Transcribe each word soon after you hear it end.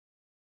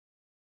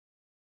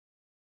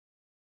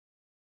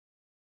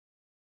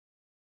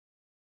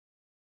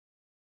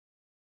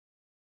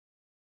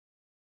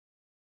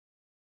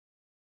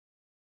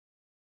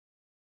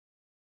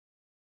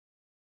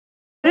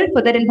Corrado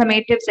for that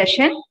informative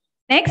session.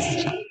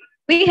 Next,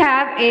 we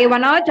have a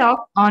 1-hour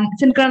talk on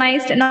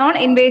synchronized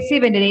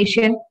non-invasive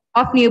ventilation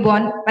of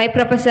newborn by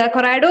Professor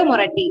Corrado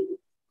Moretti.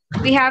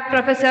 We have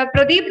Professor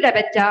Pradeep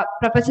Dabetta,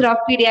 Professor of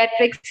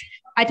Pediatrics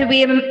at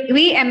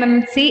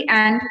VMMC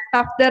and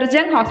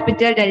Safdarjung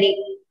Hospital, Delhi.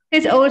 He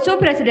is also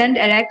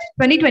President-elect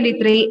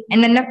 2023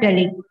 NNF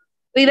Delhi.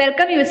 We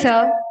welcome you,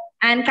 sir,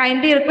 and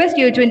kindly request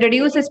you to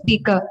introduce the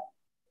speaker.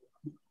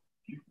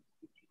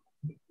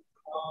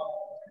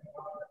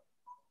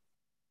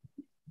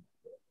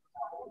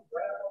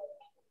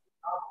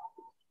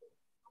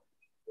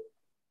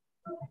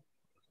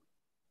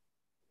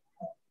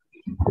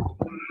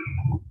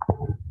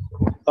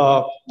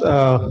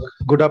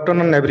 Good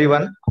afternoon,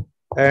 everyone.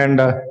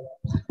 And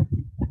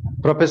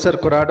Professor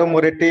Corrado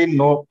Moretti,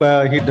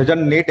 he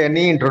doesn't need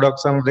any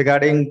introduction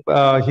regarding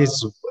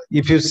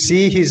if you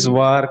see his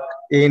work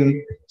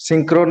in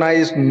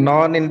synchronized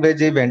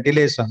non-invasive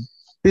ventilation,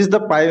 he's the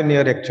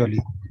pioneer actually.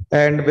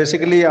 And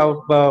basically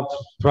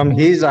from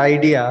his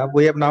idea,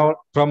 we have now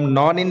from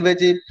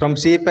non-invasive, from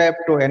CPAP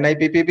to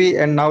NIPPB,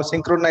 and now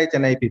synchronized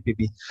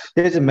NIPPB.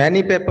 There is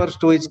many papers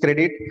to his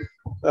credit,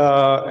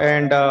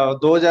 and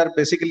those are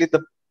basically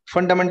the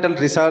fundamental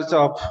research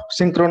of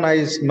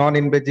synchronized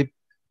non-invasive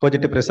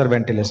positive pressure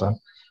ventilation.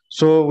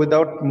 So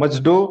without much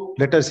ado,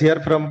 let us hear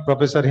from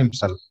Professor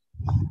himself.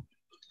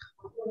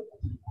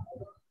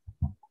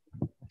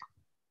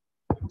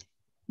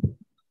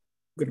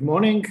 Good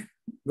morning.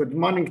 Good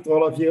morning to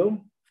all of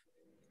you.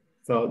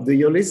 So do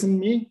you listen to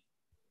me?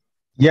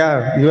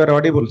 Yeah, you are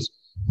audible.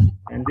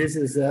 And this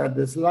is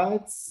the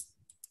slides.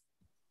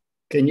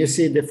 Can you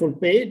see the full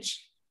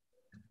page?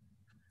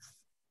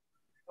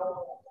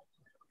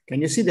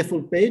 Can you see the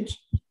full page?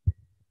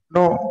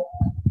 No.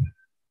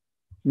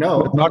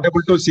 No. I'm not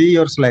able to see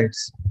your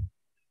slides.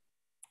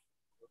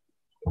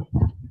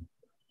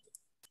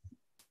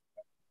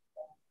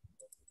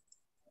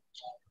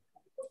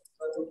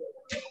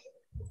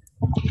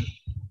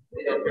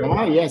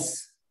 Ah,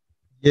 yes.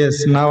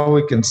 Yes, now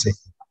we can see.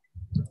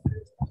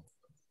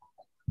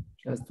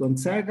 Just 1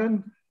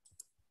 second.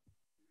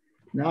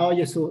 Now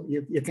you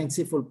can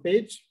see full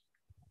page.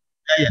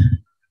 Yeah.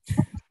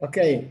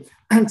 Okay,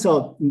 and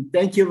so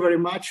thank you very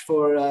much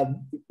for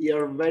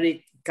your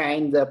very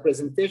kind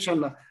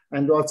presentation,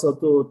 and also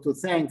to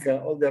thank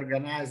all the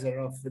organizers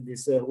of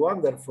this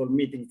wonderful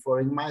meeting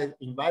for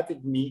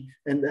inviting me.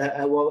 And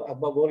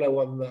above all, I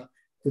want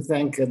to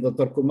thank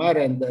Dr. Kumar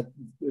and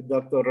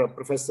Dr.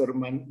 Professor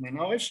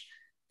Manoj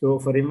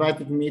for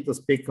inviting me to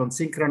speak on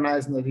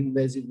synchronized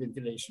non-invasive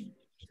ventilation.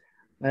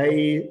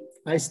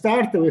 I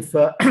start with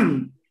a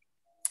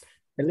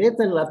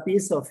little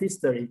piece of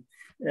history.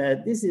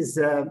 This is,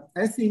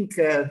 I think,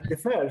 the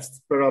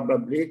first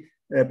probably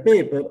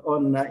paper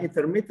on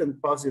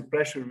intermittent positive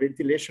pressure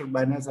ventilation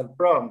by nasal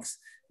bronchs.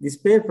 This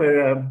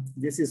paper,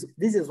 this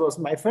was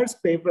my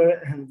first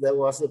paper, and that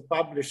was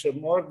published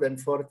more than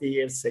 40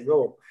 years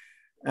ago.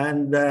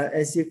 And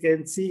as you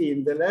can see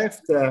in the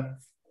left,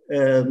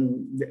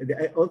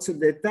 also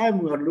the time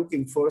we were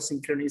looking for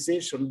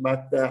synchronization,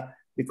 but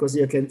because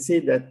you can see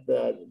that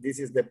this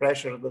is the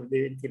pressure of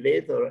the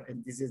ventilator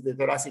and this is the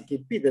thoracic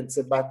impedance,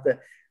 but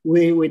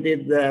we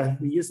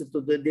used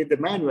to do it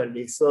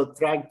manually. So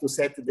trying to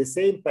set the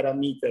same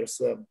parameters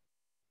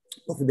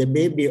of the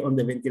baby on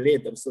the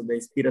ventilator, so the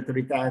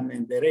expiratory time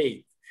and the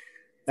rate.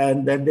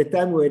 And at the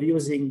time we're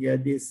using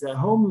these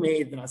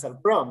homemade nasal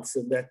bronchs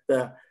that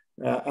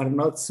are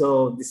not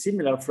so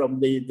dissimilar from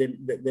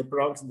the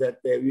bronchs that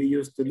we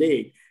use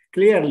today.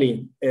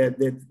 Clearly,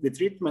 the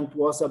treatment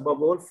was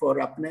above all for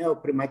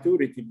apnea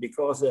prematurity,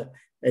 because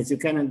as you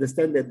can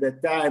understand, at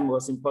that time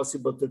was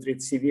impossible to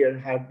treat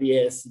severe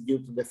RDS due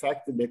to the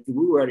fact that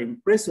we were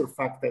in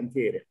pre-surfactant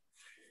area.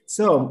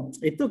 So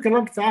it took a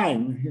long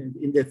time,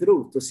 in the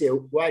truth, to see a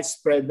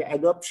widespread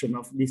adoption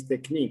of this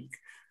technique.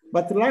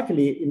 But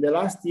luckily, in the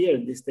last year,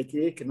 this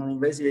technique,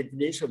 non-invasive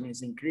ventilation,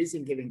 is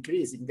increasing and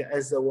increasing,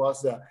 as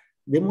was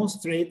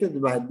demonstrated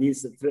by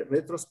this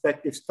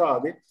retrospective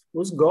study,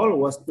 whose goal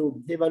was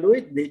to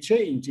evaluate the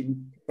change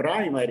in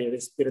primary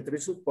respiratory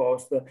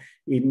support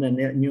in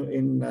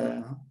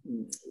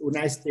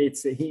United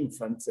States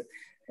infants.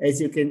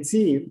 As you can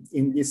see,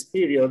 in this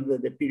period,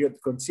 the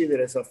period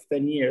considered as of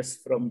 10 years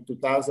from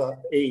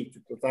 2008 to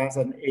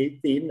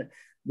 2018,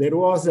 there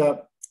was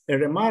a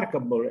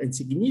remarkable and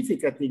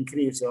significant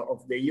increase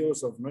of the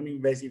use of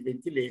non-invasive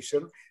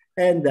ventilation,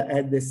 and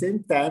at the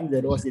same time,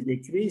 there was a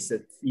decreased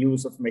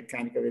use of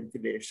mechanical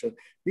ventilation.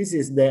 This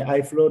is the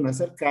high flow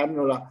nasal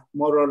cannula,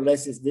 more or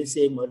less is the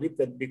same, a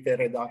little bit a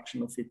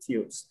reduction of its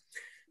use.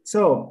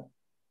 So,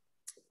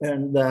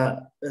 and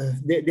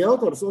the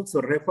authors also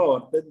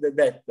reported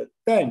that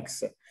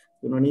thanks to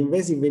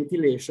non-invasive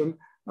ventilation,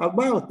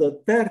 about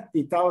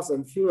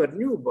 30,000 fewer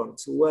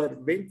newborns were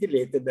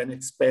ventilated than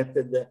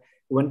expected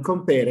when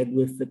compared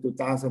with the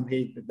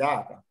 2008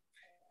 data.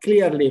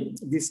 Clearly,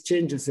 these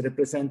changes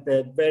represent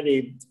a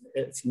very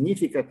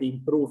significant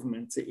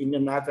improvements in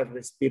neonatal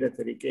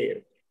respiratory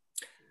care.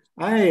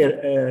 I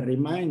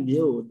remind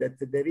you that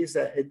there is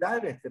a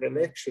direct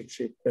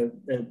relationship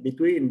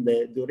between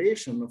the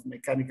duration of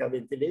mechanical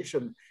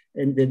ventilation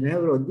and the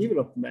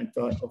neurodevelopment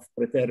of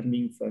preterm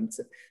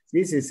infants.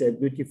 This is a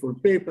beautiful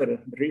paper,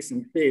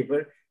 recent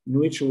paper, in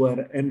which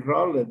were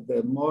enrolled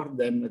more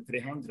than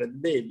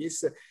 300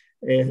 babies,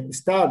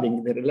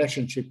 studying the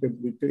relationship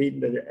between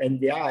the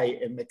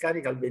NDI and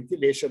mechanical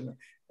ventilation.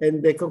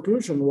 And the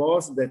conclusion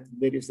was that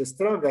there is a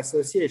strong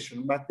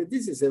association, but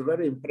this is a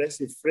very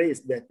impressive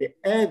phrase, that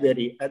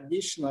every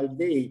additional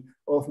day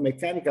of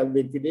mechanical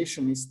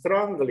ventilation is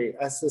strongly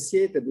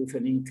associated with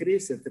an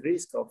increased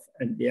risk of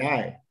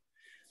NDI.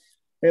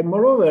 And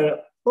moreover,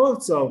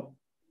 also,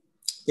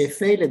 a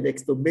failed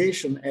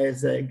extubation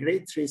has a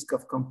great risk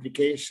of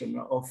complication,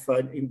 of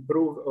an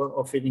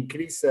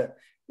increased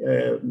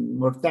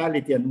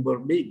mortality and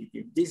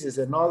morbidity. This is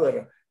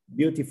another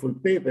beautiful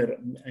paper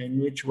in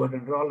which were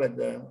enrolled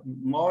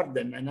more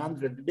than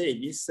 900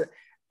 babies.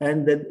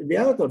 And the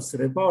authors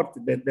report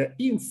that the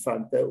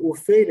infant who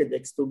failed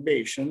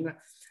extubation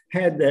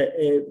had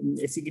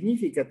a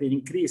significant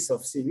increase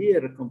of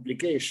severe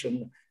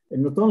complication,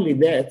 and not only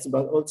deaths,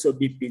 but also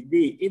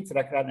BPD,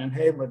 intracranial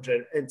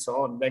hemorrhage, and so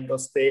on, length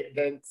of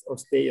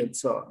stay, and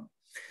so on.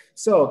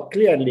 So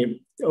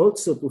clearly,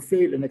 also to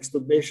fail an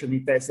extubation,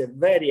 it has a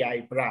very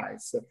high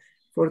price.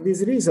 For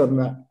this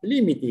reason,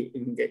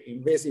 limiting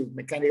invasive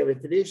mechanical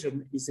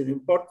ventilation is an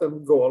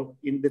important goal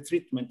in the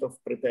treatment of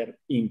preterm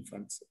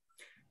infants.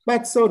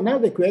 But so now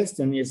the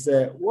question is,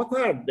 what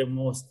are the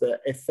most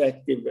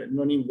effective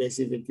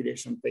non-invasive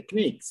ventilation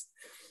techniques?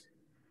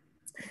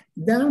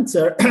 The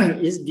answer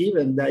is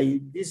given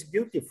by this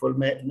beautiful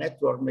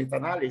network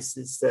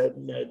meta-analysis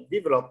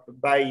developed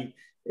by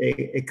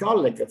a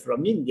colleague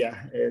from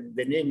India.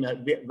 The name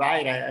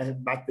Vaira,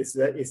 but it's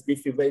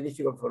very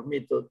difficult for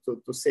me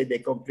to say the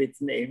complete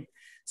name.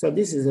 So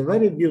this is a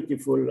very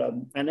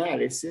beautiful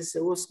analysis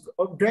whose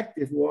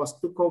objective was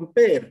to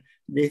compare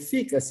the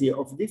efficacy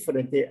of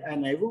different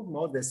NIV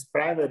modes as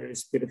primary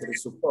respiratory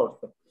support.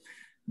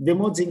 The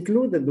modes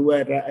included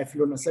were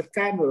fluonasal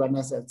cannula,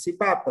 nasal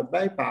CPAP,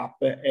 BiPAP,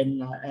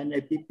 and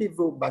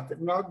NIPPV,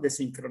 but not the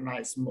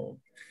synchronized mode.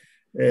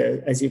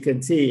 As you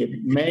can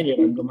see, many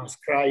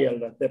randomized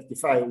trial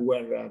 35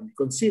 were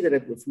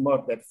considered with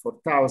more than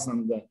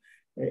 4,000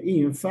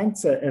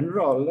 infants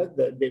enrolled.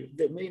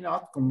 The main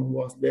outcome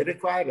was the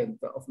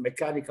requirement of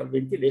mechanical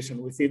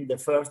ventilation within the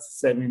first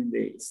 7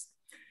 days.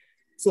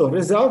 So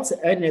results,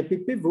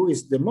 NIPPV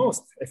is the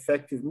most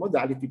effective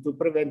modality to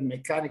prevent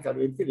mechanical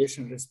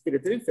ventilation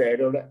respiratory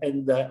failure,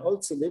 and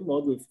also the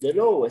mode with the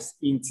lowest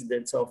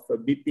incidence of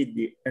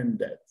BPD and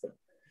death.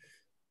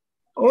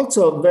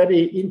 Also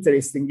very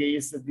interesting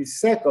is the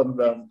second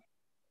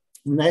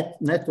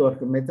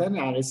network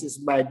meta-analysis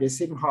by the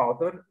same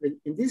author.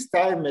 In this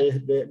time,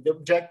 the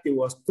objective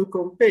was to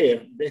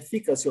compare the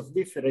efficacy of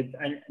different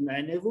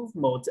NIV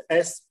modes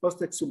as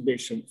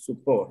post-extubation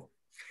support.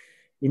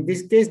 In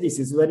this case, this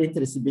is very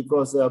interesting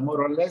because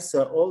more or less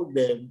all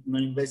the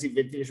non-invasive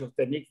ventilation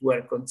techniques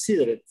were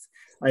considered.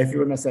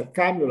 Fluonasal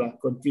cannula,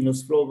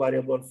 continuous flow,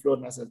 variable flow,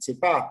 nasal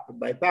CPAP,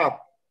 BiPAP,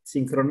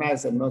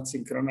 synchronized and not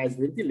synchronized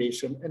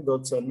ventilation, and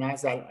also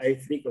nasal high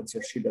frequency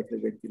oscillatory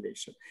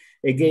ventilation.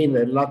 Again,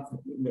 a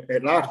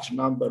large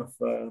number of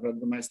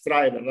randomized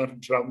trials, a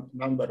large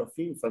number of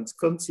infants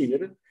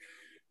considered.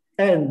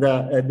 And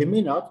the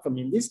main outcome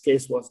in this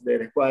case was the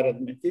required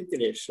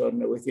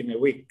ventilation within a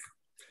week.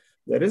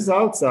 The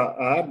results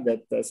are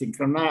that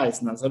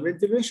synchronized nasal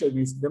ventilation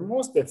is the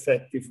most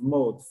effective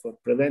mode for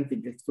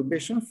preventing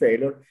extubation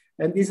failure,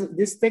 and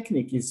this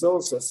technique is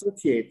also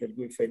associated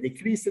with a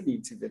decreased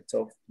incidence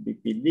of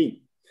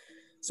BPD.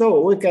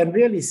 So we can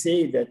really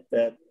say that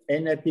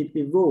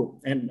NIPPV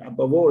and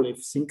above all,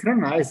 if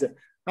synchronized,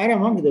 are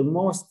among the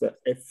most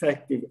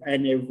effective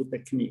NIV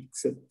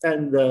techniques,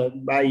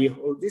 and by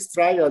all these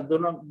trials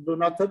do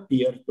not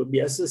appear to be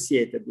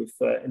associated with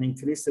an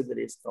increased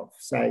risk of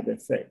side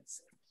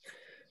effects.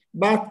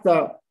 But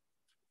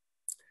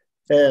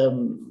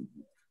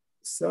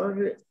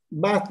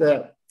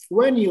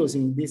when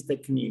using this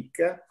technique,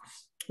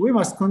 we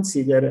must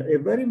consider a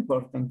very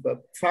important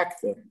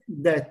factor,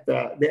 that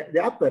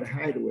the upper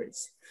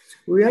airways.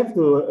 We have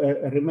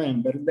to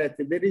remember that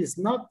there is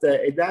not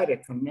a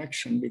direct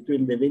connection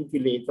between the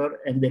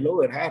ventilator and the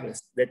lower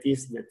airways, that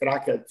is the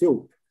tracheal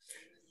tube.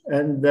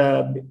 And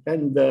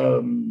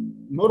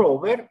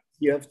moreover,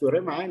 you have to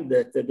remind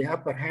that the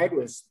upper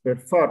airways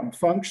perform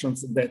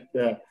functions that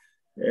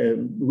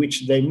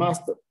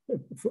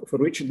for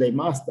which they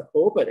must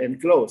open and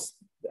close,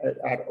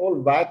 are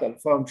all vital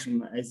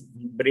functions as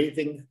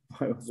breathing,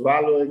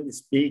 swallowing,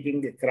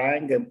 speaking,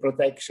 crying, and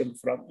protection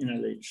from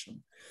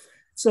inhalation.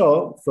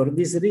 So for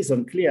this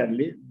reason,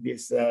 clearly,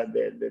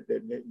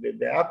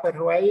 the upper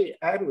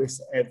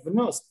airways have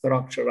no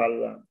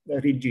structural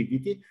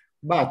rigidity,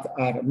 but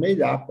are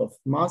made up of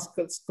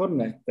muscles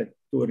connected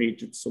to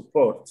rigid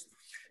supports.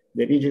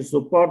 The rigid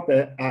supports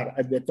are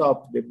at the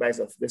top, the base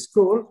of the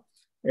skull,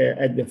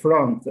 at the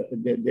front,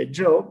 the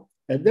jaw,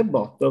 at the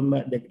bottom,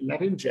 the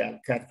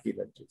laryngeal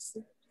cartilages.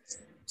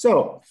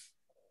 So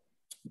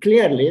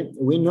clearly,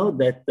 we know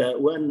that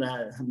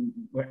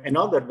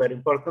another very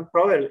important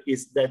problem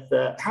is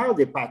that how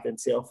the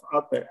patency of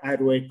upper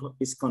airway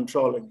is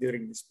controlled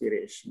during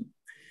expiration.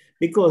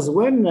 Because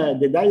when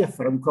the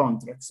diaphragm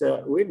contracts,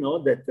 we know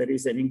that there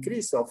is an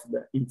increase of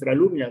the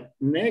intraluminal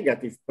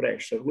negative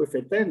pressure with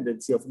a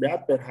tendency of the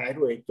upper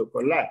airway to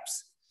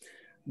collapse.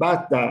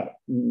 But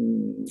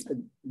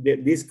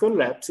this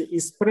collapse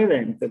is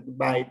prevented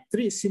by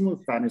three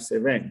simultaneous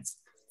events.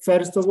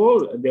 First of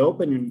all, the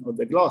opening of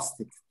the glottis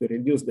to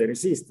reduce the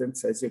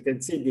resistance. As you can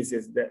see, this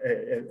is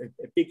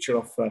a picture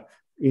of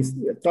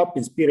top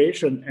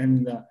inspiration,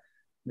 and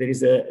there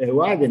is a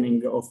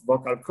widening of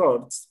vocal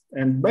cords.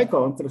 And by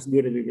contrast,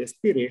 during the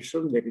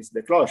expiration, there is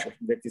the closure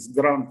that is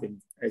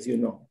grunting, as you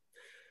know.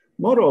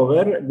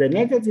 Moreover, the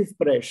negative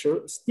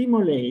pressure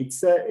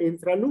stimulates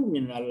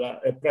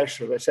intraluminal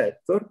pressure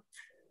receptor,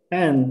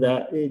 and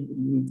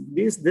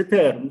this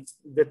determines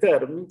the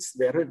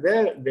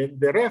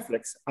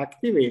reflex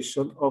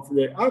activation of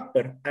the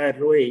upper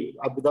airway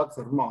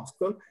abductor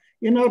muscle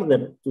in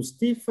order to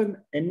stiffen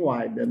and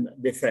widen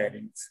the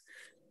pharynx.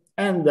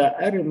 And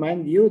I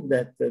remind you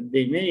that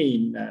the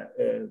main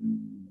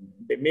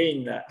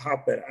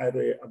upper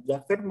airway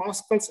abductor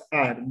muscles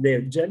are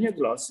the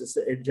genioglossus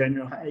and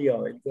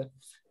geniohyoid.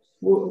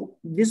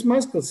 These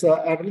muscles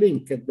are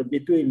linked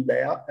between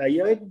the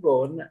hyoid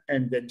bone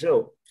and the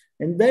jaw,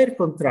 and their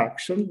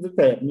contraction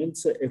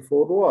determines a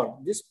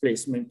forward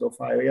displacement of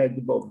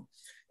hyoid bone.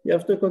 You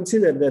have to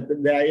consider that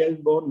the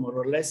hyoid bone more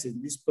or less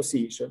in this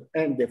position,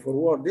 and the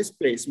forward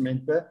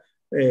displacement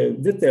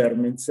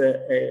determines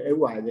a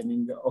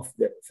widening of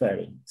the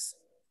pharynx.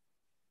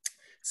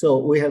 So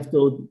we have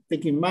to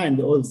take in mind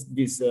all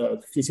these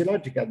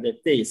physiological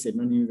details in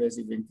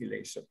non-invasive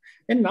ventilation.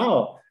 And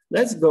now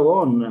let's go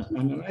on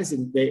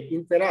analyzing the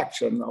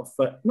interaction of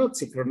not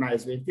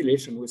synchronized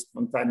ventilation with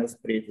spontaneous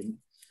breathing.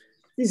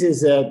 This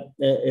is a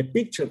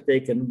picture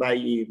taken by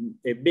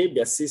a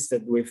baby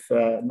assisted with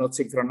not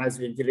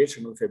synchronized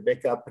ventilation with a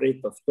backup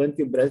rate of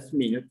 20 breaths per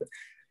minute.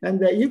 And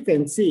you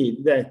can see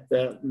that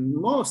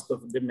most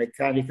of the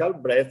mechanical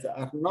breaths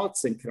are not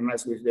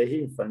synchronized with the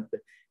infant.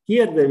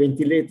 Here, the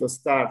ventilator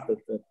started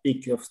at the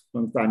peak of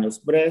spontaneous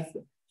breath,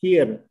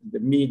 here, the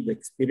mid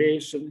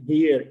expiration,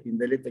 here in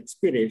the late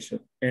expiration,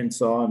 and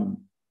so on.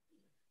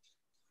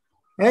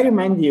 I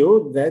remind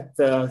you that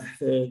the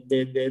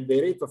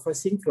rate of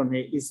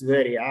asynchrony is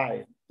very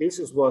high. This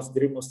was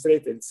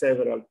demonstrated in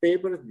several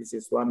papers. This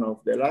is one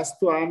of the last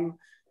one.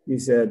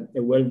 This is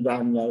a well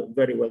done,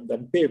 very well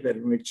done paper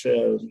in which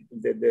the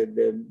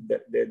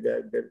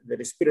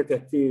respiratory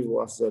activity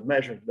was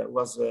measured, that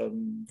was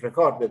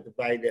recorded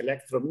by the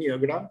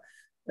electromyogram.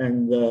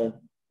 And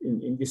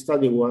in this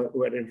study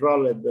were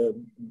enrolled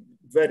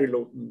very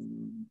low,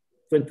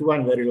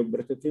 21 very low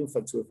breathed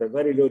infants with a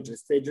very low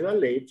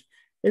gestational age.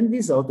 And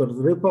these authors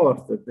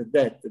reported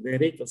that the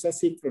rate of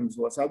asynchronous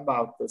was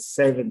about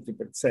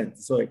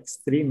 70%, so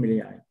extremely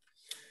high.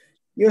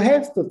 You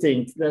have to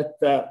think that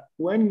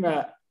when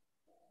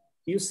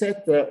you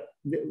set the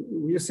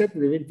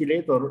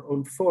ventilator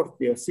on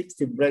 40 or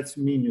 60 breaths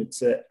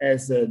minutes,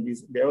 as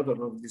the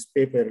author of this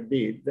paper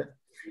did,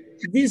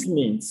 this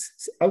means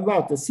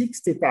about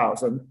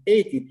 60,000,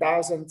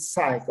 80,000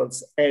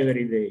 cycles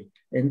every day,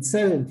 and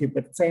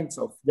 70%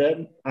 of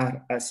them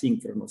are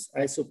asynchronous.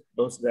 I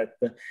suppose that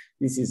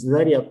this is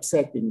very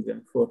upsetting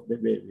for the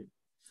baby.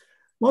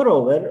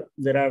 Moreover,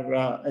 there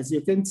are, as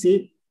you can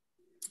see,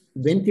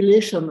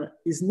 ventilation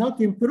is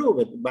not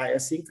improved by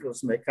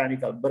asynchronous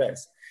mechanical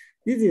breath.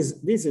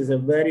 This is a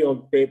very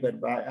old paper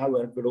by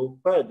our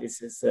group.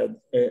 This is a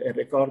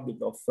recording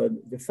of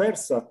the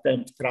first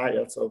attempt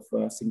trials of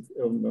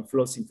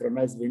flow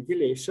synchronized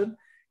ventilation.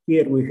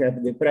 Here we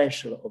have the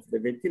pressure of the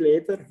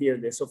ventilator. Here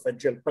the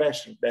esophageal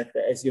pressure that,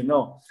 as you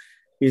know,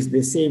 is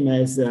the same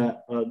as of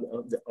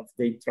the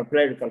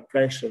intrapleural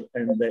pressure,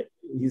 and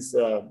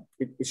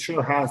it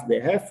shows us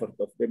the effort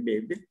of the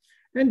baby.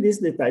 And this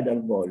is the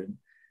tidal volume.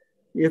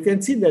 You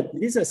can see that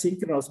this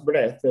asynchronous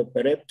breath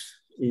perhaps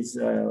is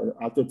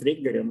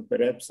auto-triggering,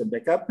 perhaps a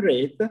backup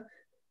rate.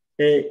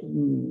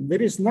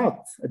 There is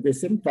not at the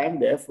same time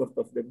the effort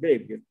of the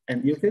baby.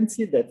 And you can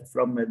see that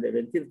from the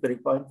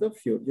ventilatory point of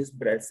view, this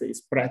breath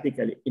is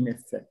practically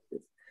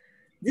ineffective.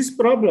 This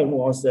problem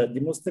was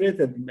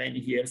demonstrated many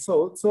years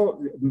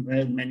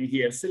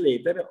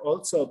later,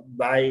 also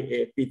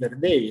by Peter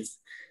Davis.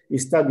 He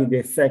studied the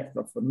effect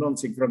of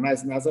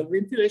non-synchronized nasal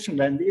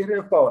ventilation, and he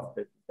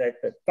reported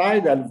that the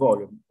tidal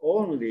volume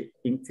only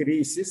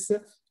increases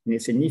in a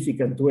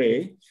significant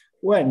way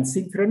when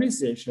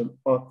synchronization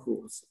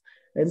occurs.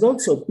 And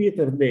also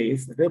Peter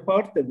Davis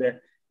reported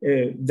that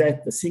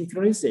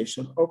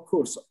synchronization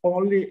occurs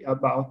only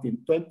about in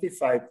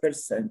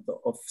 25%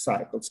 of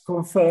cycles,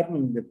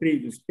 confirming the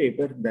previous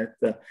paper that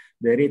the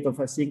rate of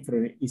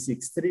asynchrony is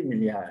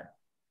extremely high.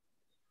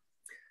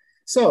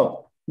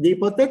 So the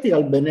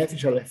hypothetical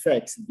beneficial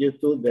effects due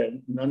to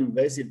the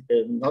non-invasive,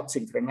 not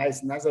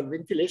synchronized nasal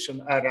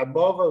ventilation are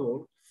above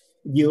all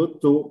due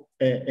to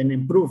an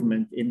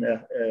improvement in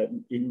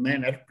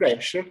manner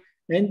pressure,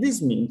 and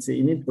this means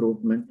an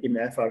improvement in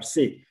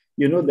FRC.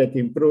 You know that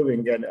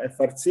improving an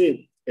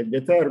FRC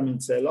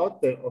determines a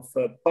lot of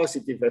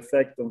positive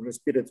effect on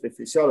respiratory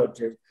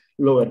physiology,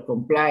 lower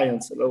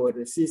compliance, lower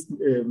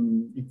resistance,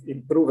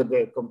 improve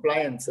the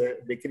compliance,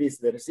 decrease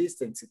the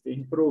resistance,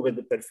 improve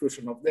the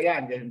perfusion of the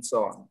lung, and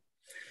so on.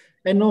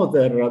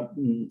 Another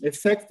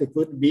effect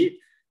could be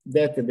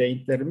that the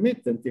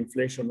intermittent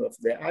inflation of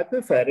the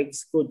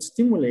hypopharynx could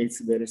stimulate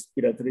the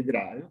respiratory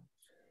drive.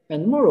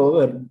 And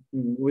moreover,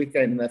 we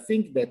can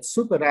think that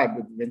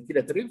superadded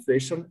ventilatory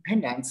inflation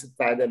enhances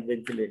tidal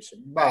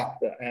ventilation. But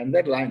I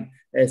underline,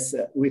 as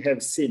we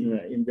have seen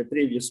in the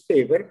previous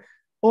paper,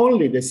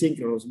 only the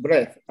synchronous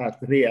breath are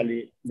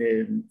really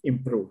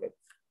improved.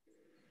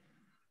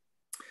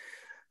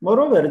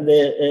 Moreover,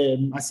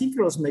 the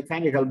asynchronous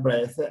mechanical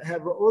breath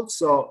have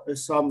also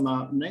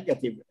some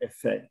negative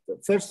effect.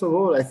 First of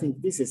all, I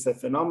think this is a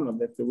phenomenon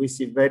that we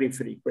see very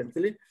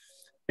frequently,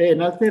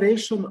 an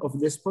alteration of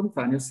the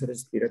spontaneous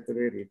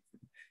respiratory rhythm.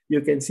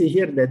 You can see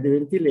here that the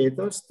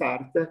ventilators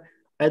start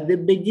at the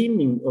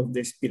beginning of the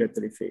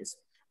respiratory phase.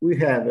 We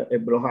have a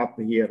blow-up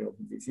here of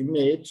this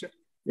image.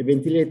 The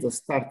ventilator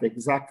starts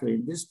exactly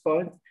in this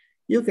point.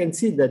 You can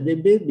see that the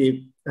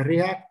baby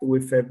reacts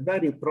with a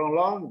very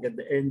prolonged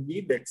and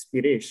deep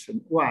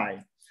expiration.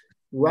 Why?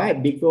 Why?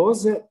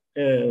 Because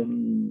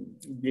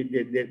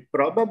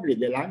probably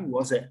the lung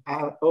was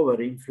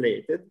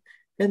overinflated.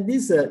 And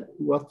this,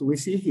 what we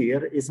see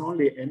here is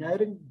only an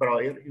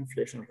Ehrenbreuer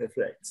inflation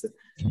reflex.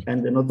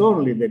 And not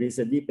only there is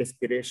a deep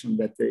expiration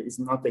that is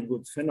not a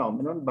good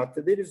phenomenon, but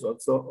there is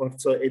also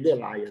a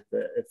delay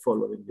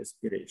following the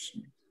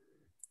expiration.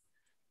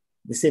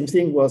 The same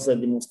thing was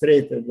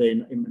demonstrated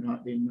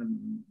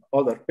in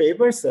other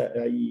papers.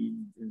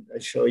 I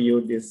show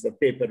you this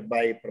paper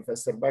by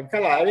Professor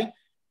Bancalari.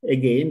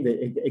 Again,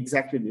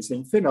 exactly the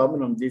same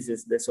phenomenon. This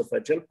is the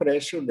esophageal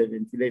pressure. The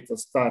ventilator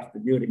starts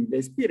during the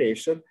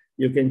expiration.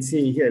 You can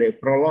see here a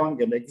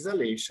prolonged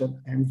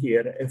exhalation and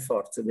here a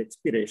forced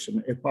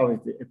expiration, a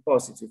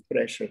positive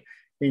pressure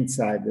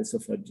inside the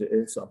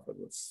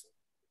esophagus.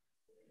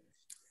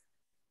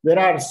 There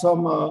are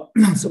some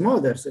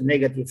others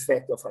negative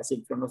effects of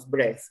asynchronous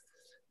breath.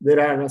 There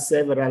are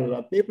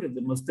several papers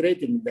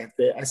demonstrating that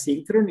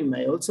asynchrony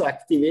may also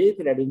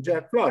activate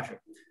laryngeal closure.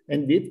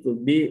 And it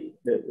could be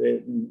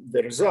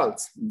the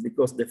results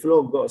because the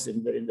flow goes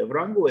in the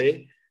wrong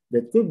way.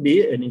 That could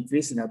be an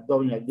increase in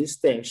abdominal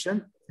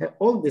distension.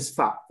 All these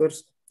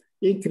factors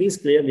increase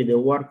clearly the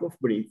work of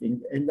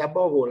breathing. And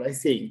above all, I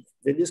think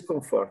the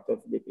discomfort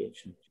of the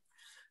patient.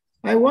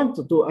 I want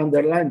to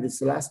underline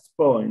this last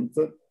point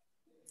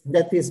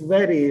that is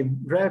very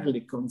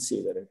rarely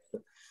considered.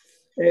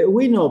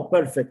 We know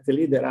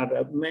perfectly, there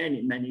are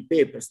many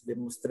papers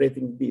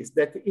demonstrating this,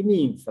 that in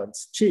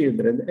infants,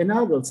 children, and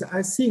adults,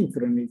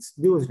 asynchronous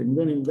during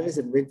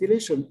non-invasive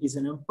ventilation is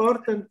an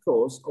important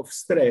cause of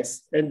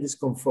stress and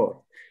discomfort.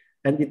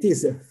 And it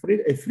is a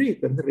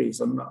frequent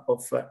reason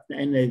of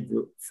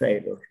NIV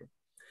failure.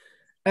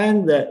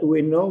 And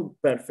we know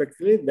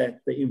perfectly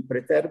that in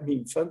preterm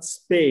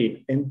infants,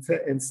 pain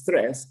and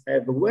stress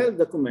have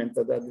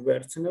well-documented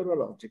adverse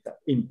neurological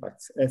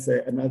impacts as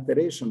an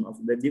alteration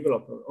of the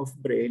development of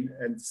brain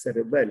and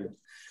cerebellum.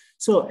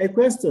 So a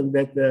question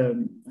that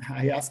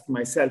I ask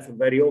myself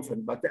very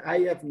often, but I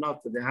have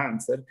not the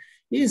answer,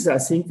 is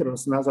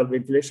asynchronous nasal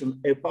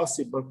ventilation a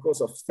possible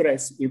cause of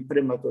stress in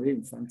premature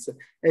infants?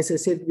 As I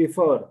said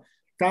before,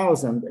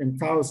 thousands and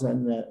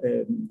thousands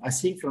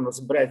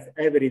asynchronous breath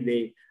every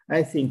day,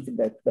 I think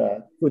that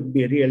could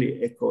be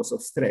really a cause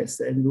of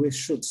stress, and we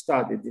should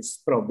study this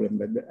problem.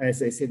 But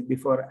as I said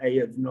before, I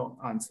have no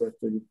answer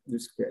to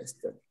this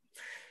question.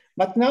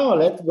 But now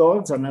let's go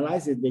on to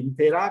analyze the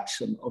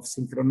interaction of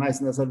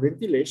synchronized nasal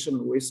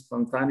ventilation with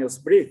spontaneous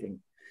breathing.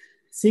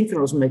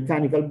 Synchronous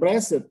mechanical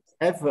breaths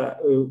have,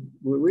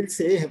 we will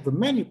say, have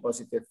many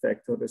positive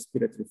effects on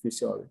respiratory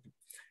physiology.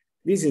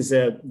 This is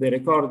the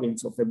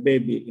recordings of a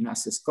baby in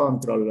access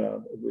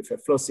control with a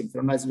flow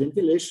synchronized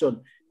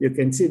ventilation. You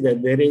can see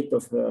that the rate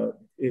of,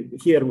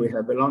 here we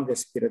have a long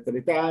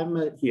respiratory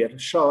time, here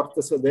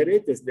short. So the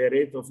rate is the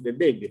rate of the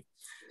baby.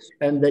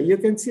 And you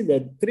can see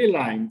that 3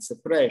 lines,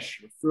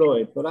 pressure, flow,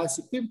 and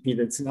thoracic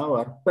impedance now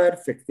are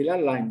perfectly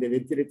aligned. The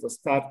ventilator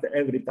starts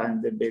every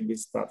time the baby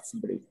starts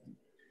breathing.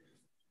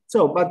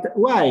 So, but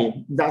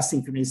why does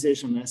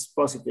synchronization has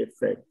positive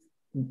effect?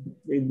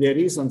 The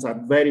reasons are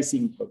very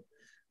simple.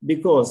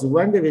 Because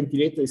when the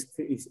ventilator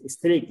is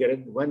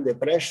triggered, when the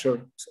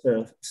pressure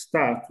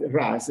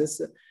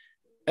rises,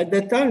 at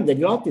that time the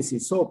glottis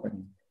is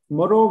open.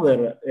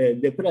 Moreover,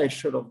 the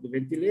pressure of the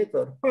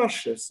ventilator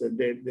pushes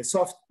the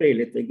soft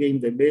palate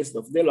against the base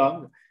of the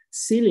lung,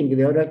 sealing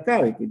the oral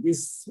cavity.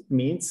 This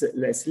means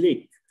less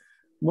leak.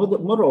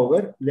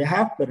 Moreover, the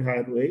upper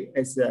airway,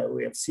 as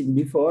we have seen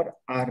before,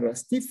 are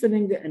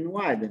stiffening and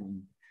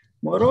widening.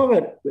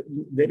 Moreover,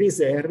 there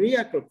is a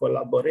real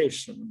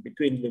collaboration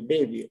between the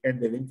baby and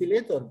the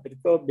ventilator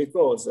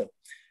because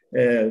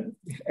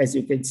As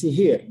you can see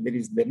here, there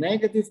is the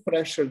negative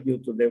pressure due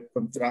to the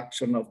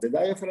contraction of the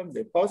diaphragm,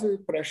 the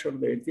positive pressure of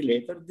the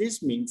ventilator.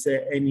 This means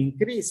an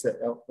increase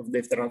of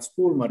the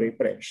transpulmonary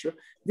pressure.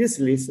 This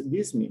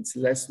means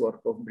less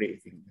work of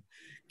breathing.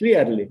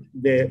 Clearly,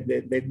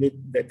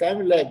 the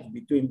time lag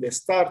between the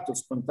start of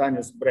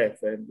spontaneous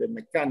breath and the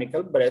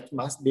mechanical breath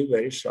must be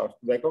very short.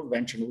 By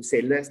convention, we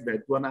say less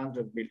than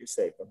 100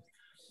 milliseconds.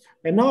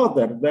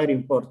 Another very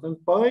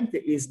important point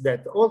is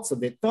that also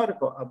the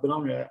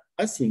thoraco-abdominal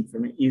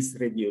asynchrony is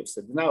reduced.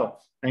 Now,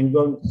 I'm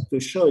going to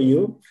show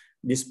you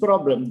this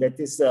problem that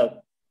is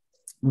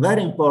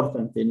very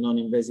important in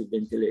non-invasive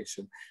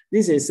ventilation.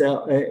 This is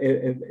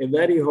a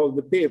very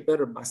old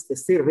paper, but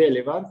still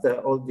relevant.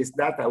 All this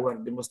data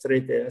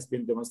has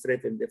been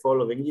demonstrated in the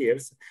following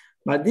years.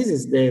 But this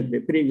is the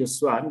previous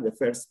one, the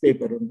first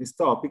paper on this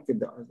topic,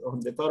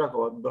 on the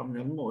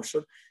thoraco-abdominal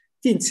motion.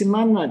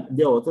 Kinziman,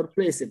 the author,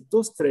 placed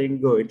two strain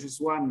gauges,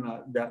 one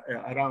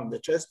around the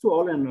chest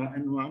wall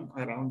and one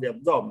around the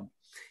abdomen.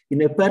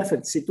 In a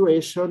perfect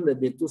situation,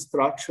 the two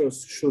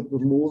structures should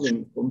move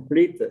in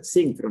complete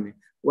synchrony.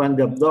 When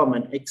the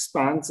abdomen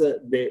expands,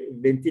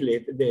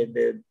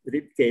 the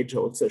rib cage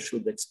also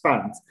should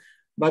expand.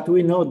 But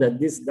we know that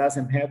this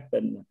doesn't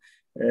happen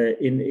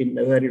in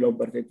very low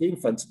birth weight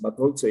infants, but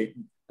also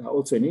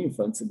in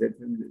infants, that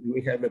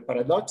we have a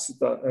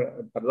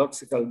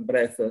paradoxical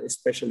breath,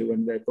 especially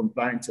when the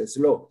compliance is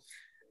low.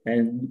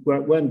 And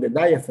when the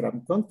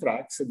diaphragm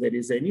contracts, there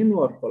is an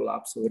inward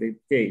collapse of the rib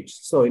cage.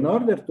 So in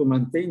order to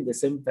maintain the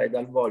same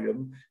tidal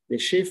volume,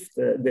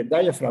 the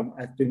diaphragm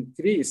has to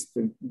increase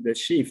the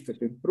shift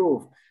to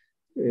improve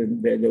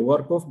the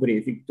work of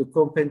breathing to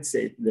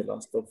compensate the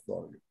loss of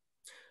volume.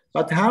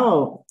 But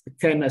how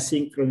can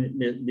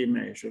asynchrony be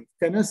measured?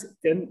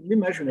 Can be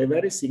measured in a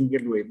very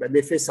single way, by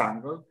the phase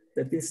angle,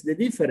 that is the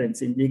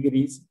difference in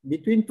degrees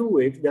between two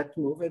waves that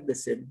move at the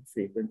same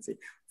frequency.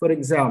 For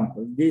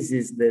example, this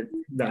is the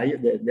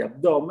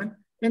abdomen,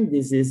 and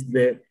this is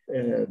the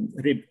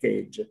rib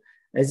cage.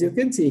 As you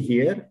can see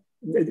here,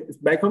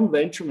 by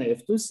convention, I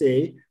have to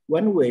say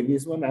one wave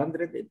is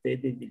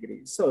 180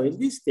 degrees. So in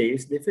this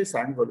case, the phase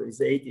angle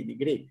is 80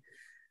 degrees.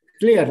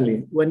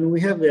 Clearly, when we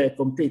have a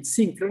complete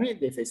synchrony,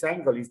 the phase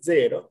angle is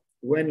 0.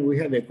 When we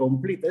have a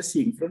complete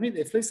asynchrony,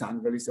 the phase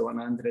angle is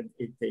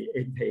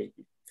 180.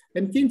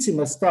 And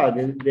Kinziman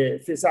studied the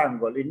phase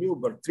angle in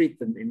newborn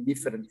treated in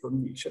different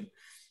conditions.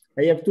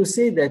 I have to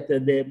say that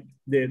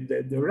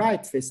the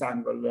right phase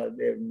angle,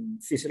 the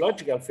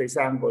physiological phase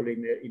angle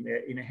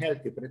in a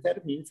healthy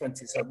preterm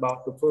infant is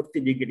about 40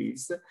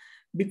 degrees,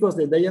 because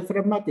the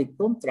diaphragmatic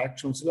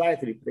contraction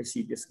slightly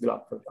precedes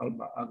glottal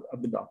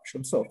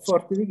abduction. So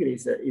 40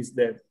 degrees is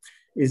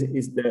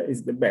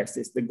the best,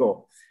 is the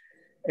goal.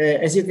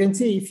 As you can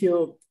see,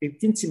 if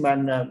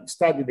Kinziman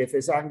studied the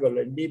phase angle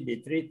in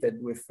BB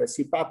treated with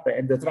CPAP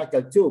and the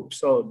tracheal tube,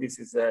 so this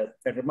is a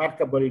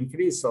remarkable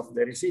increase of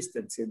the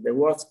resistance in the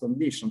worst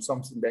condition,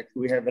 something that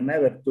we have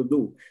never to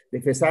do. The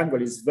phase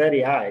angle is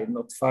very high,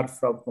 not far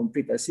from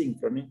complete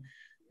asynchrony.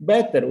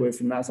 Better with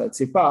nasal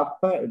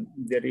CPAP,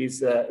 there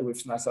is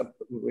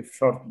with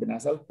short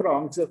nasal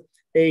prongs,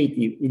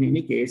 80 in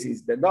any case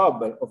is the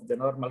double of the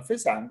normal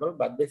phase angle,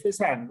 but the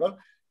phase angle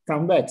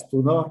come back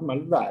to normal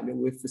value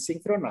with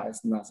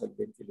synchronized nasal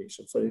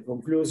ventilation. So the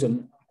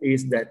conclusion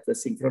is that the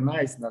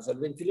synchronized nasal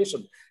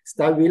ventilation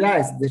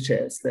stabilizes the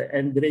chest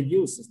and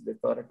reduces the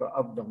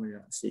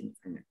thoraco-abdominal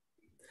synchrony.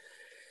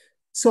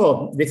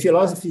 So the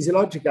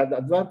physiological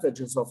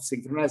advantages of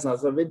synchronized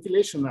nasal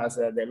ventilation as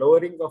the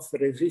lowering of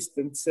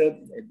resistance,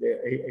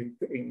 the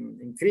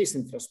increase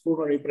in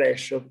transpulmonary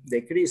pressure,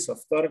 decrease of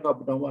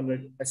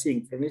thoraco-abdominal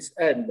asynchronous,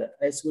 and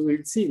as we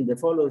will see in the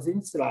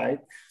following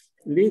slide,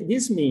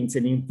 this means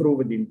an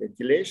improved in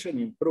ventilation,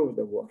 improved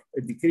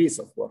a decrease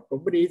of work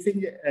of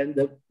breathing,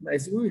 and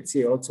as we will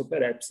see also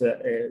perhaps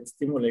a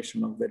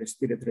stimulation of the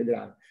respiratory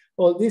drive.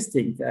 All these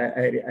things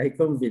I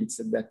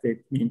convinced that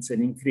it means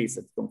an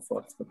increased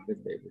comfort for the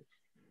baby.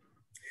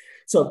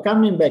 So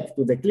coming back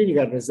to the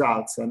clinical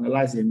results,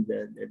 analyzing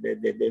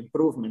the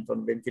improvement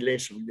on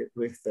ventilation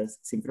with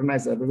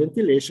synchronized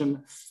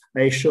ventilation,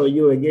 I show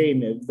you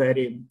again a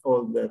very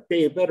old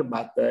paper,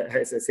 but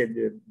as I said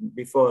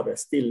before,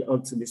 still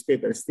also this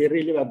paper is still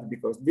relevant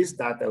because this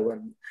data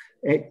were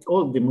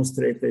all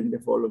demonstrated in the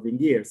following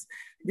years.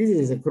 This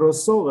is a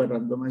crossover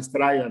randomized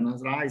trial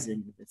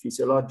analyzing the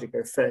physiological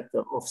effect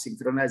of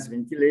synchronized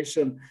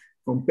ventilation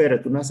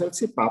compared to nasal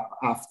CPAP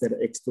after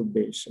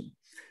extubation.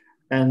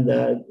 And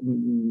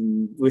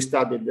we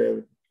studied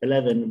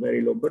 11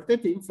 very low birth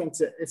weight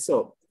infants.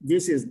 So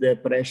this is the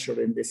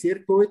pressure in the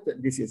circuit.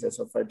 This is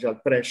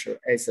esophageal pressure,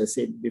 as I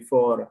said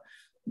before,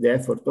 the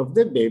effort of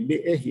the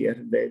baby, and here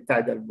the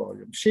tidal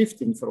volume.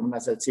 Shifting from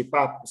nasal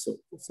CPAP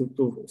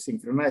to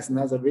synchronized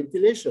nasal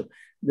ventilation,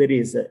 there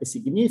is a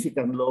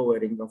significant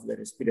lowering of the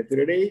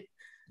respiratory rate.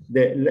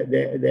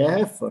 The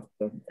effort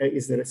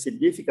is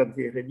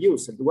significantly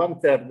reduced,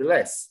 1/3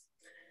 less.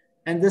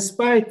 And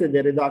despite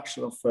the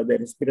reduction of the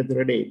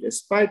respiratory rate,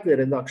 despite the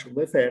reduction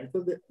of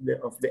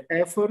the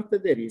effort,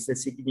 there is a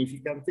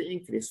significant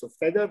increase of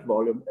tidal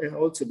volume, and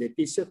also the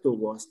PCO2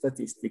 was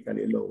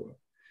statistically lower.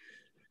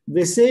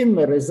 The same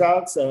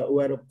results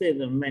were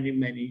obtained many,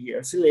 many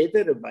years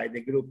later by the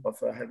group of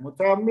Helmut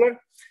Ramler.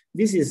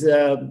 This is,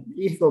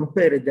 he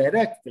compared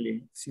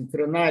directly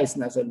synchronized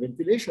nasal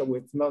ventilation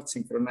with not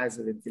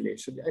synchronized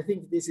ventilation. I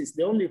think this is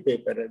the only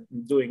paper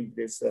doing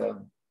this,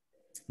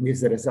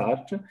 this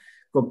research,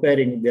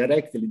 comparing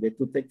directly the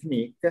two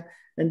techniques.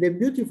 And the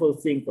beautiful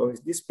thing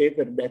of this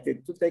paper that the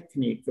two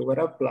techniques were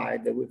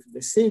applied with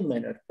the same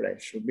inner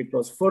pressure,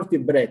 because 40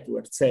 breaths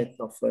were set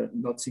of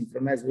not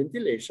synchronized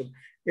ventilation,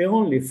 and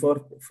only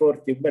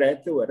 40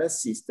 breaths were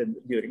assisted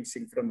during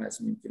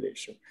synchronized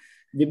ventilation.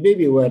 The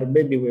baby were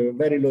with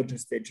very low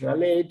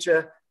gestational age,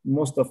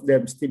 most of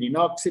them still in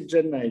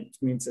oxygen, it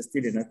means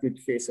still in acute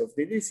phase of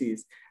the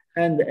disease.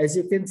 And as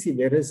you can see,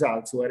 the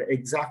results were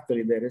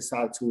exactly the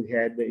results we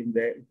had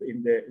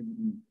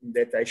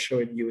that I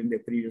showed you in the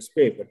previous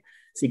paper.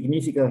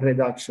 Significant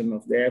reduction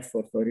of the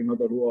effort, or in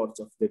other words,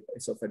 of the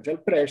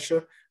esophageal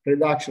pressure,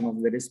 reduction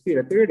of the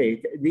respiratory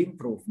rate, the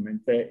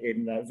improvement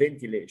in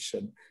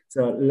ventilation.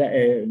 So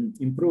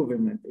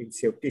improvement in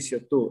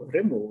PCO2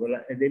 removal,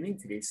 and an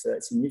increase,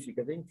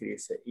 significant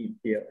increase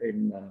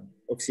in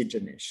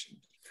oxygenation.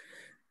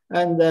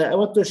 And I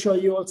want to show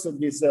you also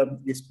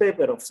this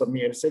paper of some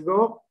years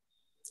ago.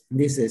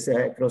 This is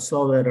a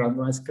crossover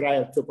randomized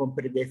trial to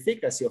compare the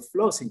efficacy of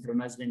flow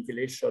synchronized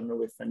ventilation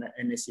with an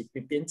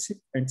NSCPP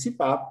and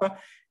CPAP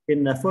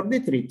for the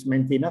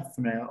treatment in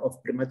apnea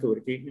of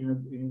prematurity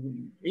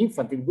in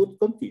infant in good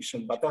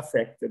condition, but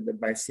affected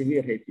by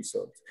severe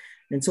episodes.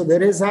 And so the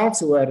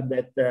results were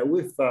that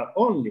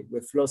only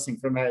with flow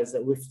synchronized,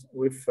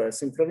 with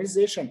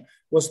synchronization,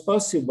 was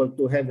possible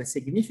to have a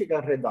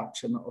significant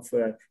reduction of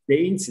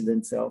the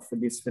incidence of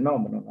this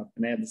phenomenon,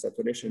 apnea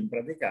desaturation in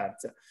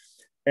bradycardia.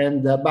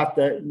 And, but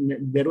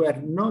there were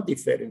no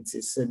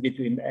differences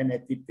between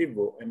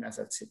NATPV and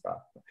nasal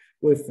CPAP.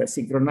 With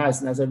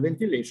synchronized nasal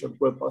ventilation,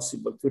 were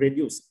possible to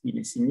reduce in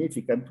a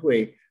significant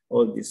way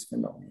all this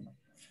phenomenon.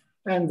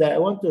 And I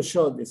want to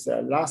show this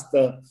last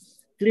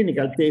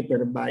clinical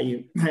paper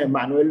by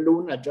Manuel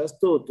Luna, just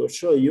to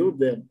show you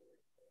the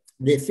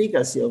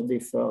efficacy of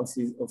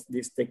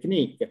this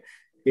technique.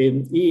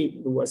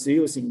 He was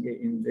using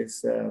in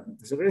this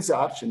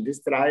research, in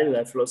this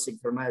trial, flow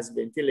synchronized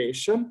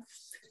ventilation.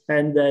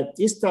 And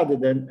he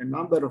studied a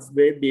number of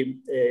baby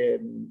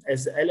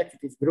as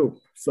elective group.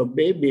 So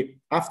baby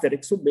after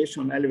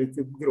extubation,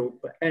 elective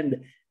group,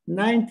 and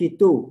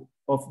 92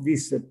 of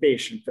these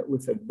patients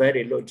with a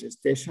very low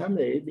gestational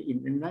age,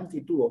 in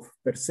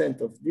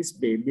 92% of this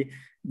baby,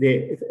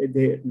 the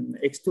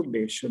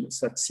extubation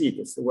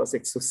succeeded, so was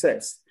a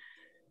success.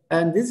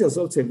 And this is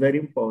also very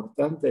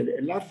important.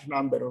 A large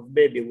number of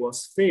baby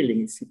was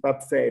failing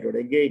CPAP failure,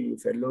 again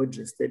with a low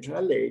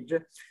gestational age.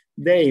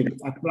 They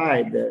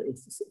applied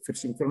for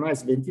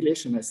synchronized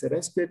ventilation as a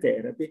rescue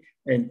therapy,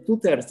 and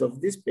 2/3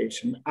 of these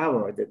patients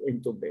avoided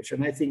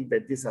intubation. I think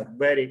that these are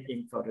very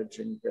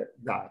encouraging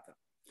data.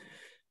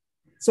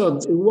 So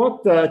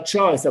what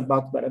choice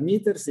about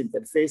parameters,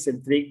 interface,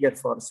 and trigger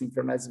for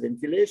synchronized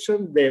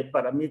ventilation? The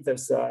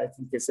parameters, I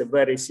think, is a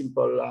very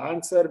simple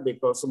answer,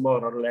 because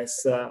more or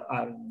less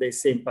are the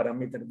same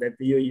parameter that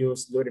you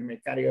use during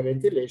mechanical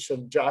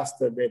ventilation, just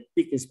the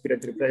peak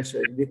inspiratory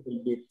pressure a little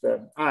bit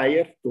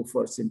higher,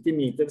 2-4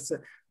 centimeters.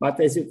 But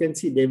as you can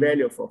see, the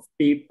value of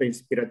PEEP,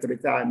 inspiratory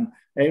time,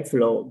 and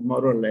flow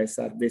more or less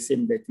are the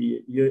same that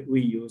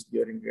we use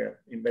during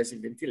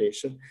invasive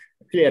ventilation.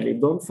 Clearly,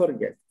 don't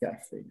forget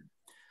caffeine.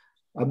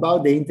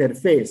 About the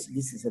interface,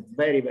 this is a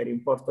very, very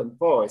important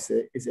point.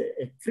 It's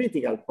a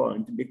critical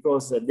point,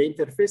 because the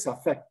interface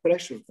affects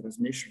pressure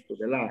transmission to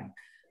the lung.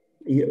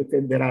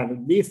 There are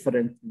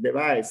different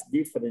devices,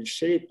 different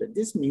shape.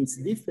 This means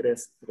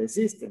different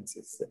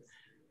resistances.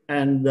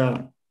 And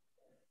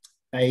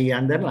I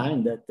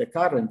underline that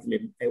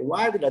currently a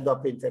widely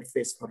adopted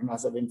interface for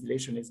nasal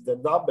ventilation is the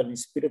double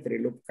inspiratory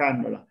loop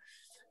cannula.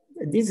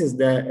 This is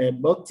the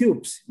both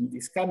tubes. In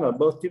this cannula,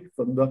 both tubes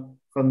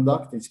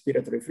conduct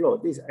inspiratory flow.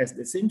 This has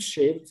the same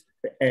shape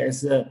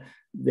as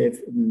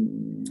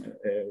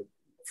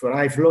for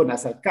high flow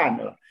nasal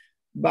cannula.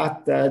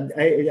 But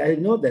I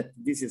know that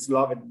this is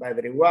loved by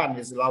everyone,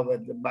 is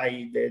loved by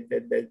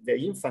the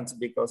infants,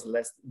 because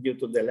due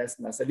to the less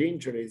nasal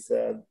injuries,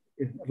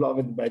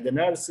 loved by the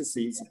nurses,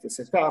 easy to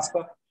set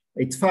up.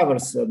 It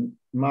favors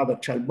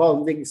mother-child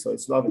bonding, so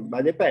it's loved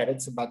by the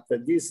parents, but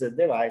this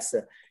device,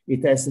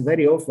 it has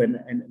very often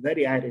and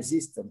very high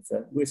resistance,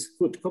 which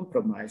could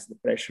compromise the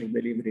pressure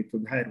delivery to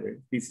the airway.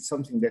 This is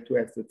something that we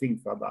have to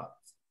think about.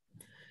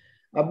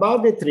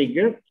 About the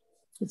trigger,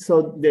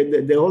 so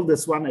the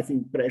oldest one, I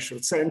think, pressure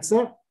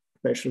sensor,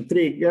 pressure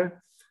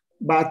trigger,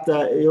 but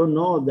you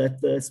know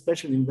that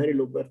especially in very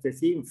low birth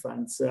weight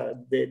infants,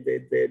 the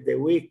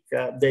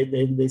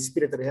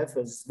respiratory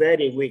effort is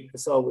very weak.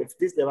 So with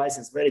this device,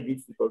 it's very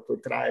difficult to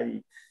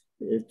try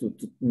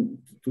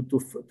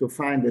to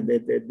find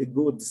the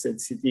good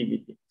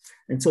sensitivity.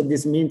 And so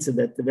this means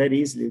that very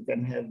easily you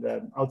can have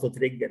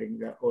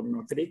auto-triggering or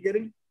no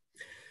triggering.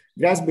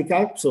 Grasby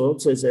capsule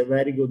also is a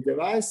very good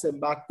device,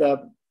 but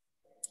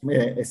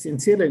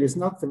sincerely it's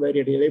not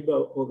very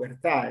reliable over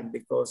time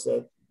because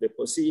the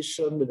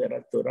position,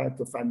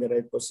 to find the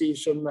right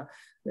position,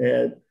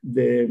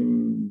 the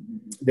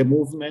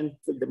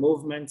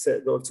movements,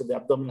 and also the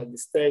abdominal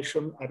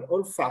distension are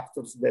all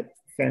factors that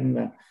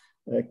can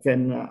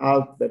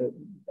alter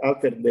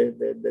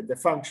the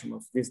function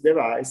of this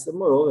device.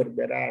 Moreover,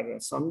 there are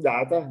some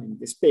data in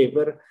this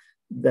paper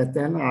that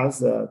tell us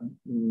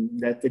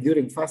that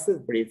during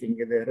fasted breathing,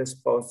 the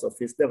response of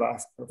this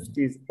device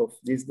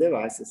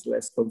is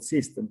less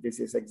consistent.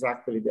 This is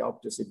exactly the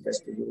opposite that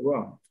we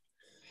want.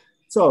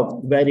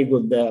 So very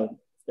good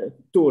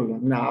tool,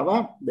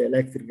 NAVA. The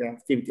electrical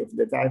activity of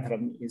the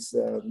diaphragm is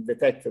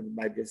detected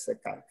by this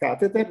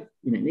catheter.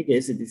 In any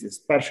case, this is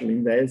partially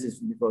invasive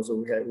because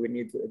we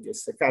need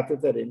this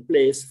catheter in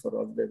place for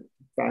all the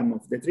time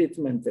of the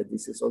treatment.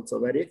 This is also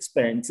very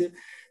expensive.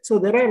 So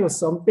there are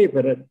some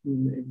paper,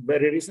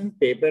 very recent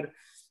paper,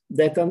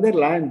 that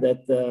underline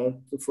that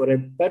for a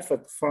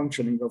perfect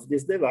functioning of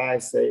this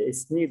device,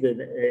 it's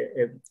needed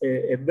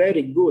a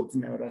very good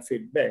neural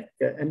feedback.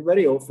 And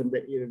very often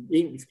the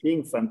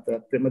infant,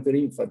 premature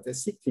infant, a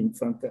sick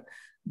infant,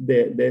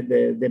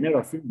 the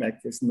neural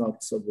feedback is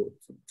not so good.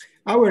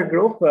 Our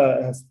group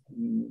has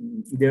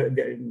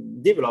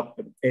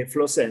developed a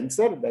flow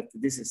sensor, that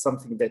this is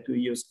something that we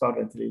use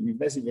currently in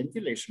invasive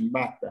ventilation,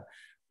 but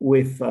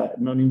with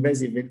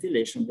non-invasive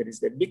ventilation, there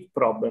is a big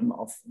problem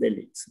of the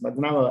leaks. But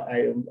now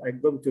I'm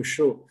going to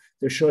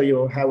show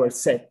you our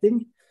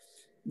setting.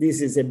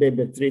 This is a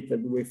baby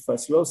treated with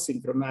slow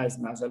synchronized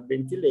nasal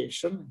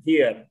ventilation.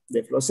 Here,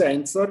 the flow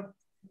sensor.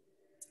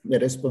 The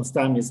response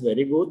time is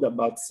very good,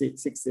 about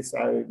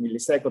 65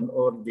 milliseconds,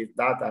 or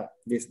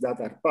these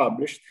data are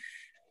published.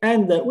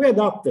 And we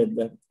adopted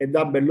a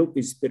double loop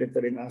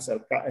inspiratory nasal,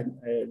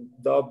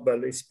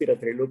 double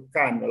inspiratory loop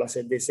cannula,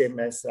 so the same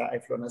as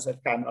iflow-nasal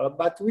cannula,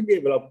 but we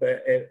developed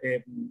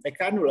a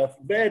cannula of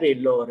very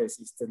low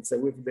resistance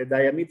with the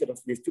diameter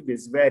of this tube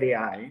is very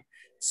high.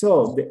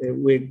 So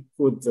we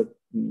could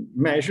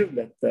measure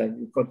that,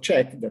 we could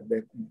check that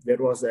there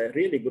was a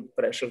really good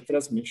pressure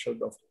transmission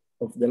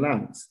of the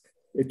lungs,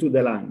 to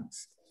the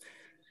lungs.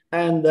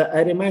 And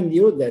I remind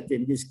you that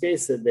in this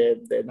case,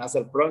 the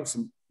nasal prongs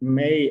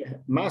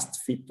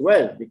must fit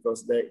well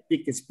because the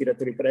peak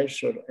inspiratory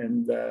pressure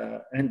and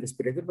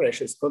expiratory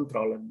pressure is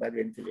controlled by the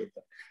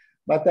ventilator.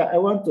 But I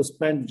want to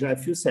spend just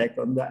a few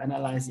seconds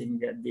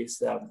analyzing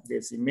this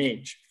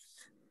image.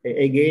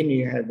 Again,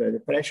 you have the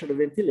pressure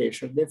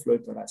ventilation, the flow,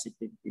 thoracic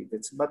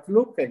impedance. But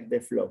look at the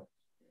flow.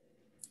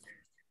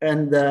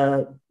 And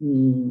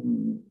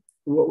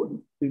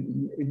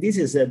this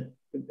is a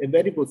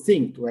very good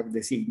thing to have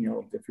the signal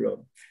of the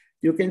flow.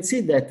 You can see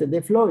that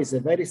the flow is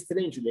a very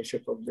strange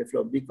shape of the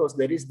flow because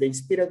there is the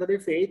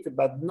inspiratory phase,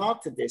 but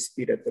not the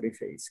expiratory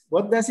phase.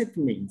 What does it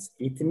mean?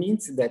 It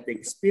means that the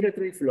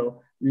expiratory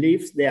flow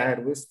leaves the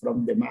airways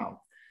from the mouth.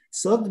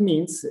 So it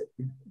means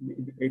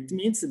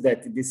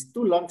that this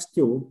two lungs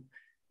tube,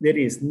 there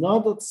is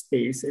no dot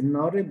space and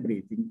no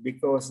rebreathing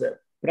because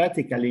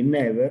practically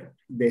never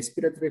the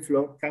expiratory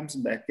flow comes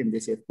back in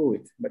the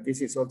circuit. But this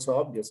is also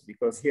obvious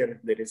because here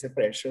there is a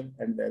pressure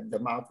and the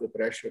mouth, the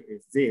pressure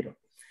is zero.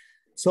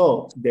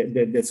 So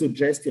the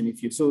suggestion,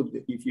 if you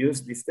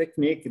use this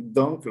technique,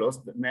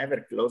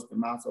 never close the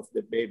mouth of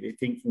the baby,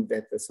 thinking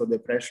that so the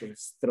pressure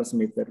is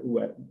transmitted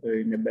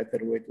in a better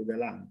way to the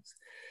lungs.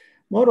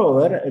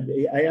 Moreover,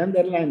 I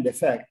underline the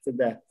fact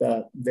that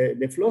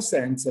the flow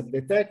sensor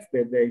detects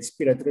the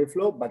inspiratory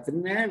flow, but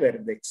never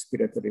the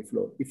expiratory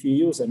flow. If you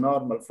use a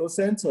normal flow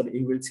sensor,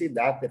 you will see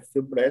that after a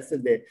few breaths,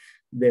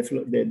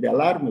 the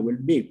alarm will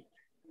beep.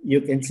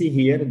 You can see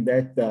here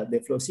that the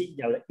flow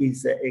signal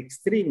is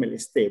extremely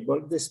stable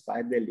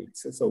despite the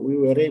leaks. So we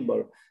were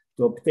able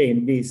to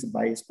obtain this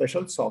by a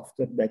special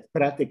software that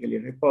practically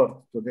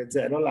reports to the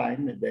zero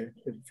line, the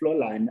flow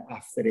line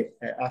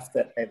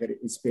after every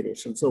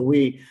inspiration. So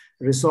we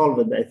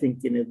resolved, I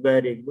think, in a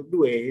very good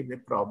way, the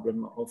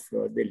problem of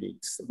the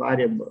leaks,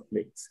 variable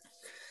leaks.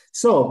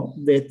 So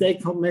the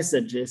take-home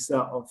messages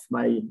of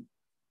my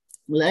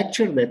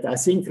lecture that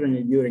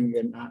asynchrony during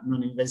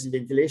non-invasive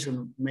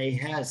ventilation may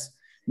have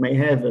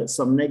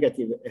some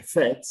negative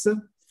effects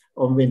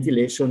on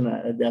ventilation,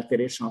 the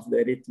alteration of the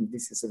rhythm.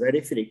 This is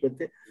very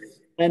frequent,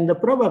 and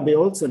probably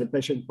also the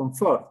patient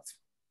comfort,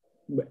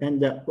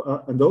 and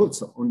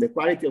also on the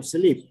quality of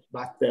sleep.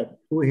 But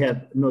we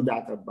have no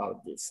data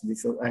about this.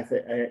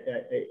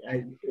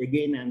 I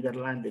again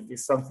underline that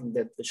this is something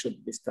that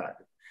should be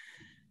studied.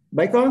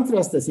 By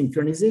contrast, the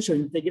synchronization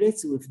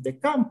integrates with the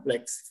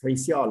complex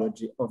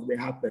physiology of the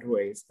upper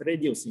ways,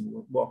 reducing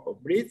walk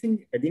of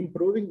breathing and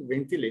improving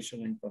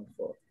ventilation and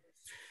comfort.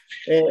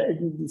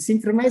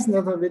 Synchronized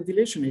nasal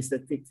ventilation is a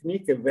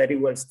technique very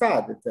well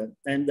studied,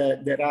 and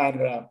there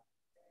are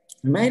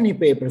many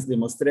papers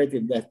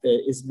demonstrated that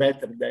it's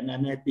better than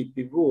an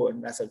IPPV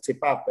and nasal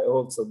CPAP,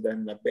 also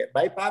than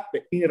BiPAP,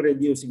 in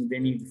reducing the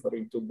need for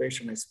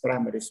intubation as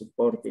primary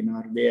support in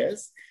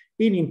RDS,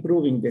 in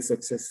improving the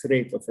success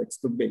rate of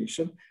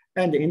extubation,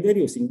 and in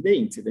reducing the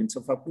incidence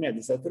of apnea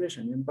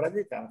desaturation in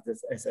bradycardia,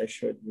 as I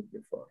showed you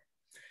before.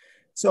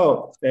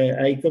 So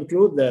I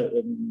conclude,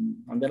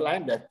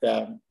 underline that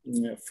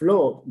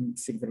flow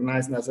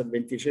synchronized nasal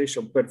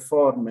ventilation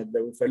performed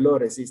with a low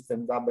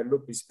resistant double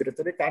loop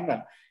inspiratory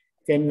canal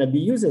can be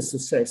used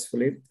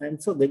successfully.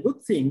 And so the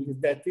good thing is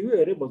that we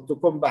were able to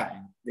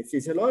combine the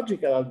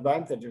physiological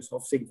advantages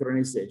of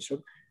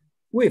synchronization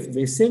with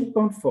the same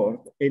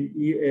comfort and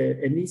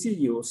easy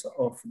use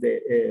of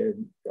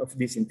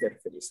this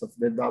interface, of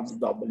the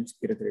double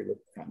inspiratory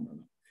loop canal.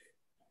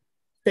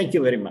 Thank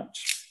you very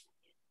much.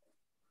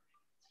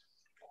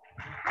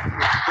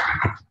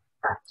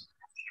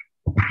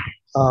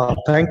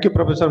 Thank you,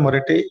 Professor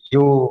Moretti.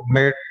 You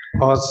made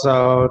us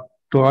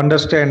to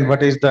understand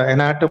what is the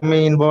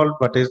anatomy involved,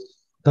 what is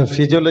the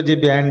physiology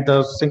behind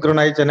the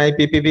synchronized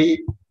NIPPV,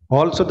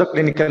 also the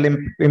clinical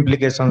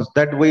implications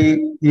that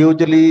we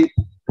usually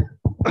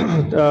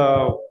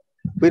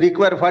we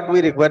require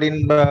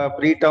in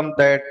preterm,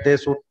 that they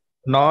should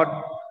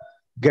not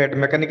get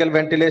mechanical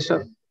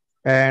ventilation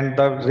and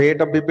the rate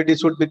of BPD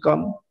should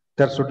become,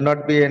 there should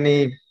not be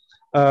any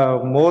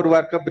more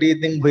work of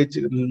breathing which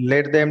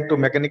led them to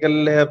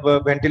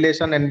mechanical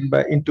ventilation and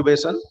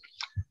intubation.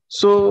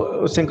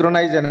 So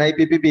synchronized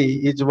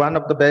NIPPV is one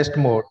of the best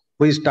mode.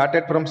 We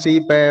started from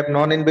CPAP,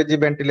 non-invasive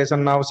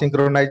ventilation, now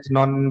synchronized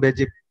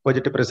non-invasive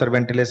positive pressure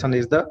ventilation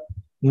is the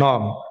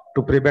norm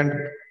to prevent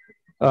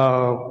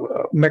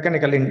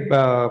mechanical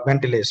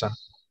ventilation.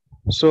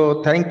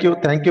 So thank you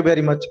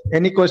very much.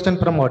 Any question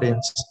from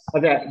audience?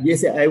 Okay.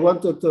 Yes, I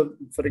want to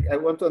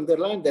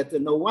underline that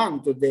no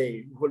one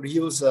today will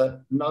use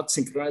not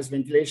synchronized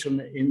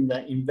ventilation in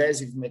the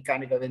invasive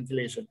mechanical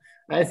ventilation.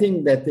 I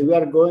think that we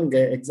are going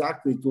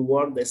exactly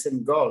toward the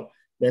same goal.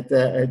 That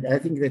I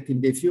think that in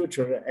the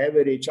future,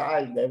 every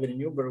child, every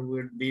newborn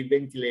will be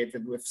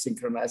ventilated with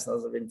synchronized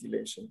nasal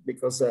ventilation,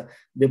 because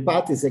the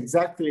path is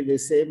exactly the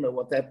same as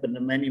what happened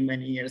many,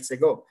 many years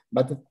ago.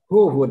 But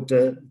who would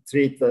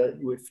treat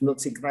with not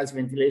synchronized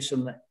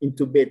ventilation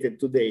intubated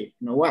today?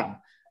 No one.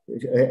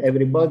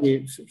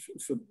 Everybody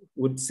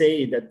would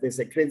say that there's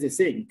a crazy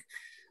thing.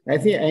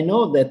 I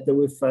know that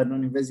with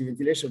non-invasive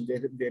ventilation,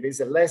 there is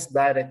a less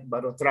direct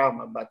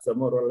barotrauma, but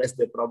more or less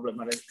the problem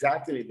are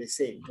exactly the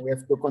same. We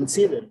have to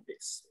consider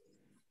this.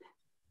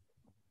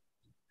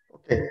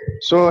 Okay.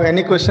 So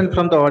any question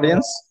from the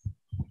audience?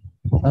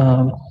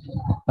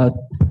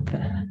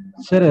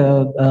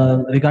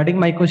 Sir, regarding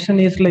my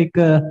question is like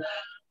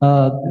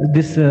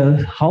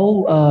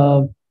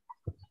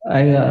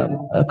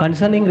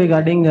concerning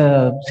regarding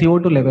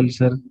CO2 levels,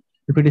 sir.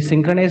 If it is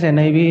synchronized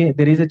NIV,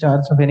 there is a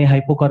chance of any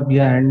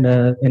hypocarbia and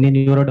any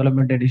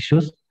neurodevelopmental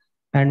issues.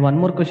 And one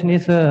more question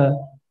is,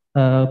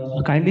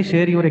 kindly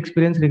share your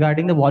experience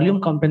regarding the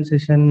volume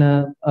compensation,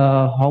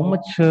 how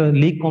much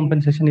leak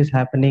compensation is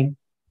happening,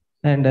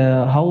 and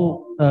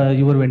how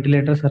your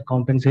ventilators are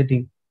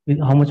compensating,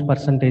 how much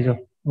percentage of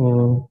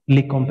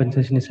leak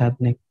compensation is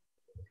happening.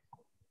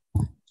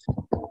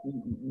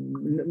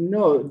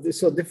 No,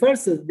 so the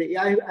first, the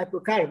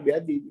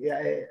hypocarbia,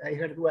 I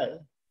heard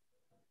well.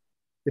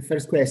 The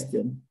first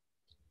question.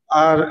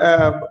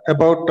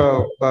 About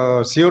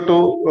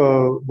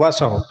CO2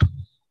 washout.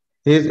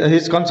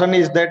 His concern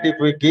is that if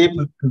we keep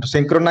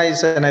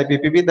synchronized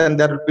NIPPV, then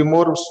there will be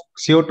more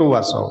CO2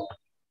 washout.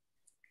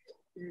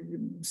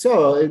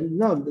 So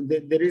no,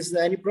 there is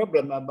any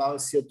problem about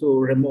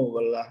CO2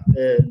 removal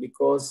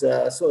because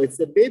so it's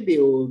the baby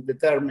who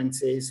determines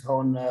his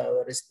own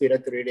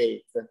respiratory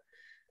rate.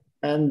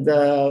 And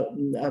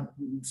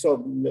so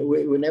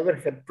we never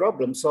had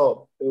problems.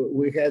 So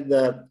we had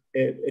an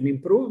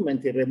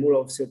improvement in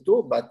removal of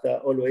CO2, but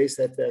always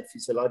at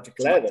physiologic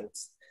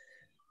levels.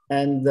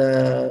 And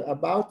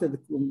about the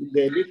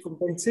leak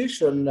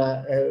compensation,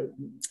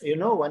 you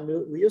know, when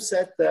you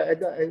said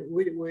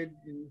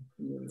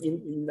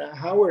in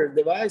our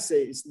device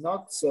is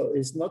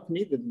not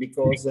needed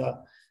because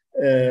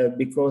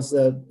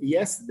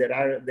yes, there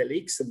are the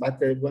leaks, but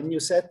when you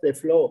set the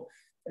flow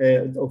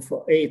of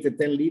 8 to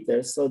 10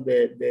 liters, so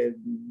the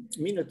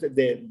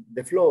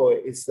flow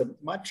is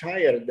much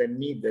higher than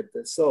needed.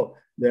 So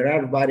there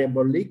are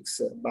variable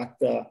leaks, but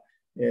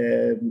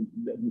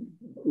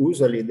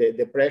usually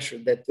the pressure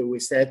that we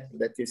set,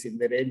 that is in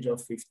the range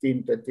of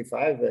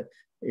 15-25,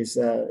 is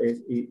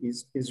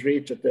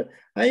reached.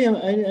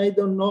 I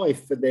don't know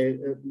if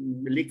the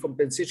leak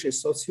compensation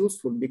is so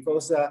useful,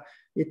 because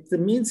it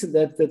means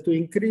that to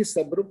increase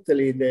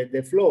abruptly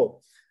the flow,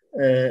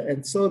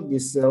 and so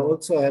this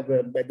also have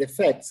bad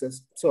effects.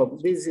 So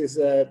this is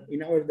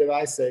in our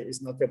device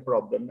is not a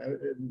problem.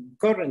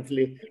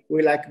 Currently,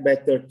 we like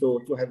better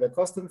to have a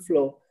constant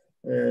flow,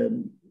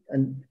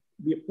 and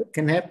it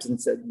can happen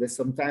that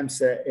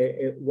sometimes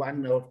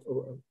one or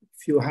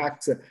few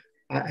hacks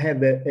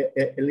have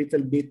a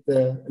little bit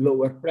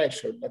lower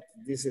pressure, but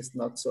this is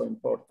not so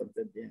important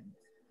at the end.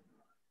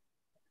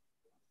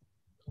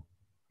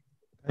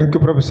 Thank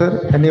you,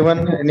 Professor.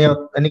 Anyone,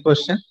 any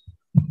question?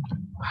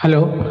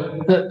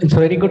 Hello, it's a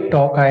very good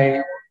talk.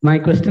 My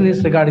question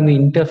is regarding the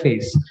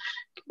interface.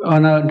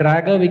 On a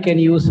dragger, we can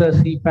use a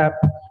CPAP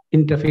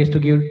interface to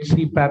give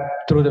CPAP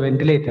through the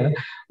ventilator.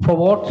 For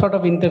what sort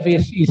of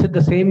interface? Is it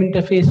the same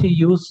interface you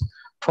use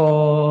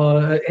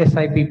for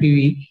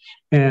SIPPV?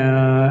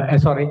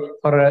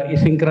 For a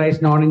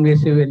synchronized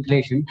non-invasive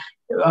ventilation.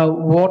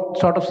 What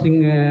sort of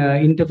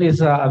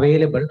interface are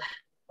available,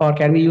 or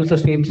can we use the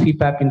same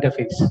CPAP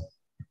interface?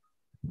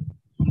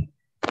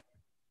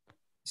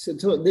 So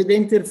the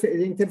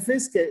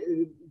interface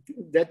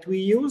that we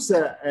use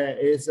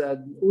is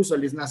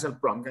usually is nasal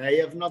prong. I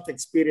have not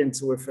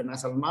experience with a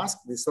nasal mask.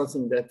 This is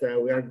something that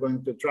we are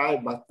going to try,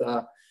 but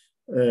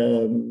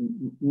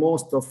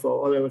most of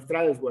all our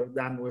trials were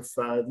done with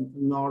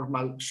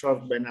normal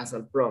short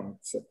binasal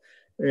prongs.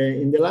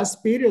 In the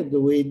last period,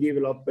 we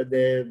developed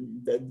the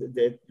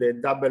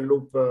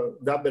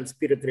double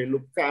respiratory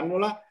loop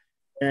cannula,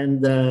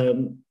 and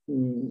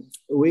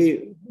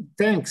we,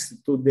 thanks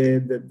to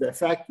the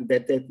fact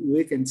that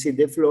we can see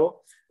the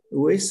flow,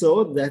 we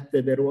saw that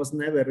there was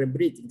never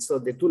rebreathing. So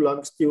the two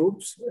lung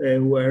tubes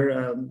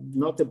were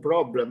not a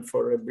problem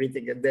for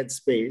breathing at that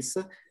space,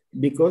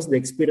 because the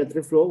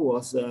expiratory flow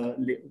was,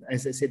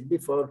 as I said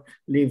before,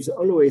 leaves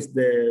always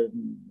the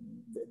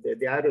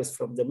airways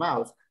from the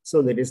mouth,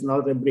 so there is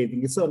not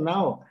rebreathing. So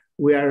now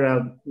we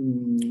are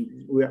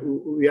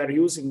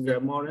using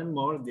more and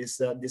more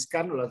these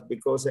cannulas,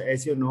 because,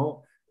 as you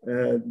know,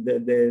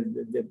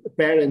 the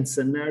parents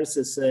and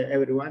nurses,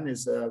 everyone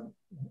is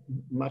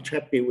much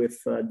happy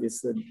with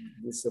this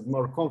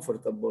more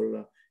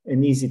comfortable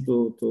and easy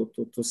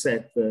to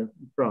set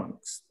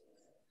prongs.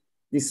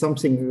 This is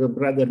something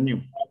rather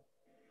new.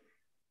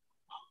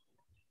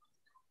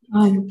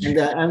 And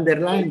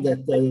underline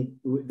that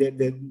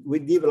we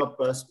develop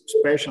a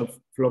special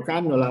flow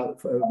cannula,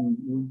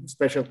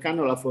 special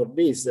cannula for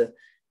this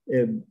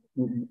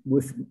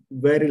with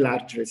very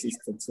large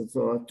resistance,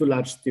 so 2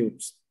 large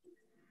tubes,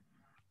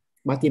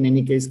 but in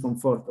any case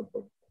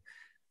comfortable.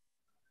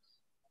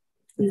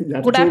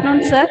 Good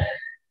afternoon, sir.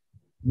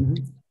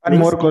 One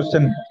more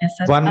question. Yes,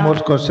 sir. One more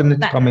question is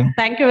coming.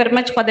 Thank you very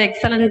much for the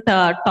excellent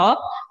talk.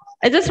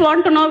 I just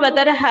want to know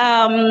whether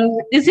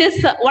this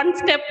is one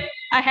step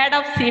ahead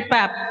of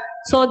CPAP.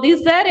 So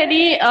is there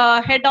any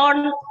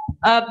head-on,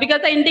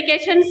 because the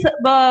indications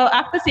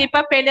after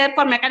CPAP failure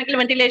for mechanical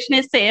ventilation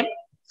is same.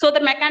 So the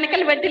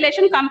mechanical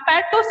ventilation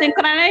compared to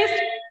synchronized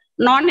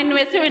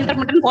non-invasive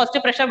intermittent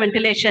positive pressure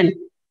ventilation,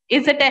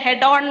 is it a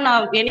head-on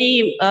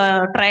any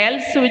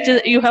trials which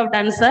you have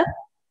done, sir?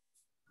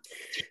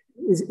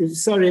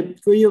 Sorry,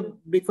 for you,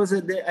 because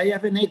I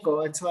have an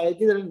echo, and so I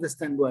didn't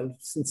understand well,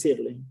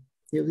 sincerely.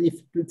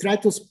 If you try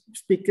to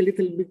speak a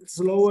little bit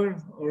slower,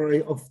 or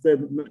if the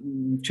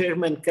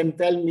chairman can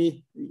tell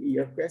me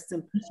your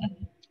question.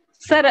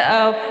 Sir,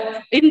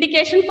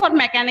 indication for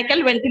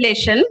mechanical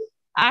ventilation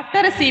after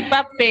a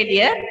CPAP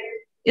failure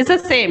is the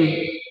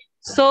same.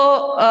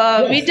 So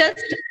Yes. we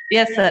just,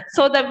 yes, sir.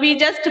 So we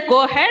just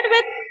go ahead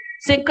with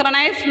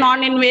synchronized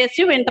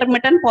non-invasive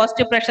intermittent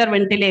positive pressure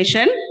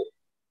ventilation.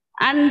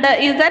 And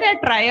is there a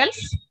trials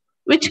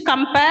which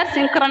compare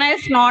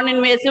synchronized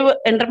non-invasive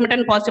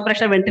intermittent positive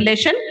pressure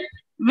ventilation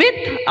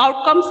with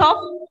outcomes of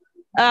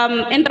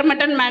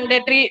intermittent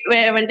mandatory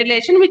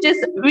ventilation, which is,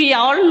 we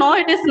all know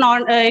it is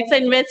it's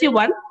an invasive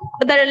one,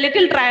 but there are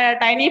little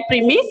tiny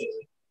premise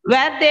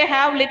where they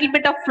have little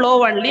bit of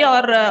flow only,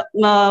 or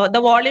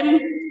the volume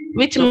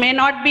which may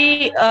not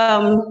be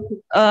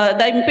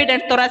the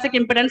impedance, thoracic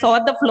impedance or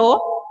the flow,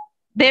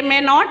 they may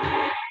not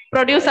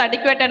produce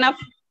adequate enough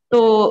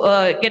to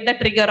get the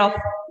trigger of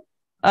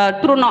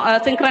through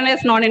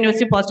synchronized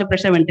non-invasive positive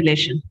pressure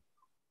ventilation.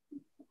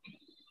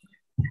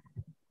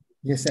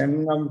 Yes,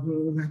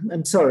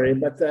 I'm sorry,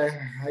 but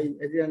I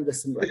didn't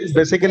understand.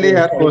 Basically,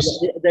 our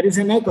question. There is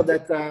an echo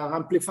that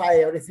amplify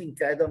everything.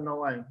 I don't know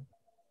why.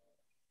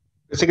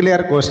 Basically,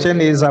 our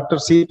question is, after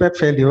CPAP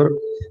failure,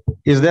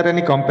 is there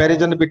any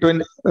comparison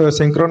between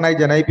synchronized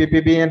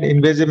NIPPB and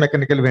invasive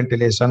mechanical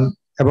ventilation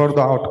about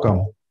the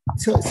outcome?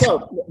 So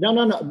no.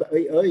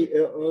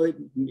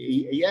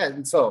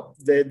 Yeah. So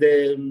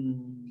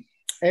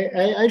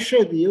I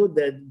showed you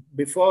that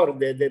before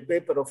the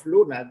paper of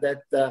Luna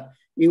that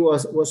it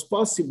was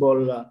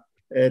possible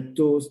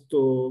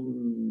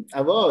to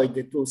avoid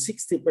to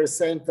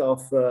 60%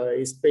 of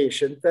his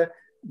patient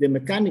the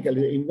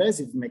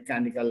invasive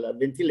mechanical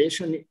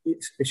ventilation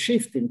is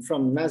shifting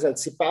from nasal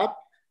CPAP.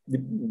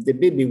 The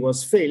baby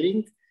was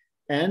failing,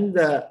 and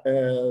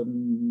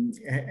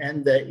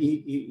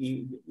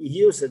he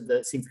used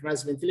the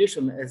synchronized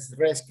ventilation as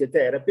rescue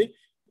therapy.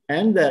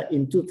 And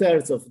in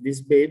 2/3 of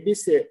these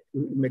babies,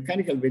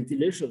 mechanical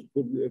ventilation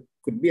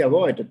could be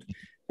avoided.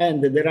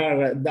 And there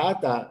are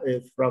data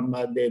from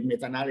the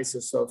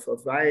meta-analysis of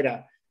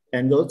VIRA,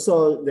 and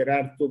also there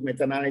are two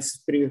meta-analysis,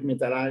 previous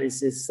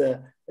meta-analysis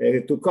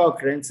to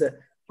Cochrane's.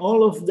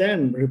 All of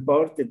them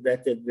reported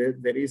that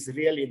there is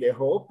really the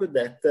hope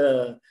that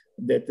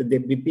the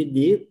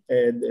BPD,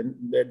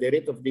 the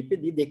rate of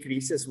BPD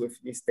decreases with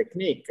this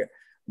technique.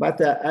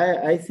 But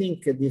I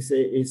think this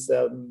is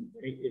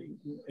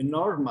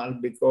normal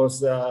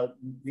because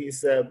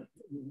this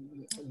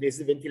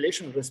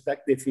ventilation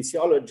respects the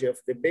physiology of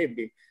the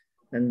baby.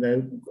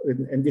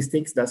 And these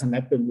things doesn't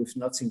happen with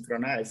not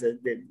synchronized.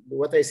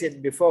 What I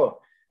said before,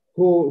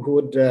 who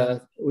would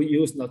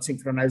use not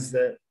synchronized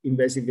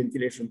invasive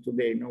ventilation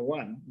today? No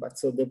one. But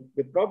so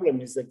the problem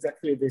is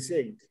exactly the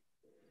same.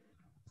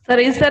 Sir,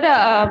 is there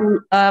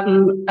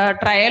a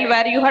trial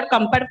where you had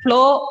compared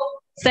flow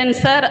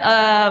sensor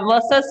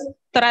versus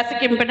thoracic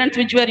impedance,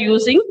 which we are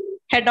using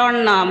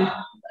head-on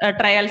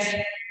trials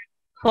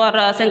for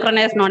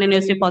synchronized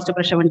non-invasive positive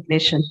pressure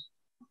ventilation?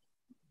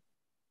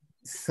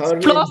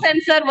 Sorry. Flow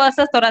sensor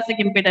versus thoracic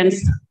impedance.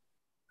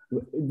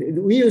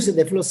 We use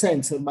the flow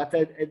sensor, but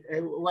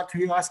what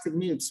you asked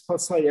me,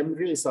 sorry, I'm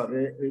really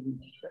sorry.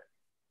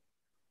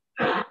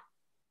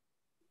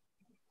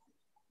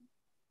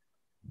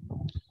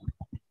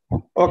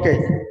 Okay.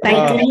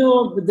 Can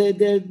you,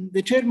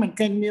 the chairman,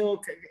 can you,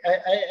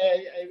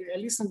 I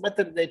listen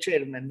better to the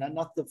chairman,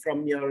 not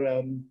from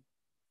your,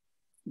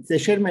 the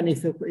chairman,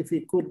 if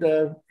he could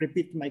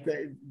repeat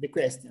the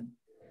question.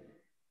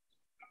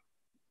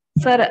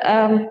 Sir,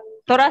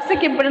 thoracic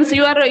impedance,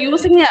 you are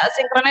using a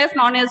synchronized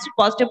non-invasive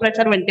positive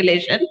pressure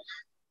ventilation.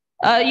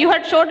 You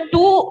had showed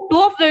two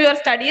of your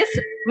studies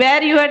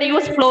where you had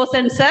used flow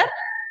sensor,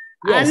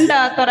 yes, and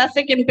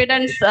thoracic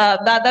impedance,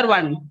 the other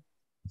one.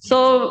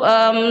 So,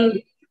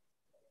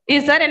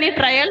 is there any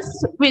trials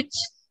which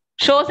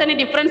shows any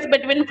difference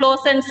between flow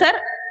sensor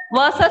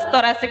versus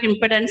thoracic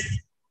impedance?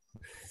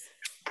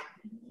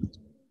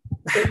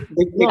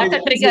 No, that's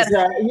a trigger.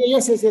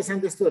 Yes,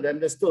 understood.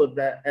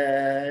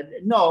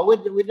 No,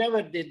 we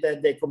never did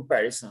the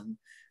comparison.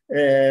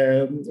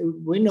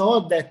 We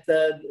know that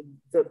the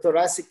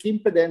thoracic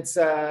impedance,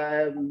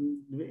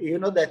 you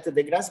know that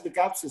the Grasby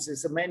capsules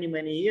is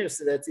many years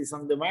that is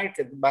on the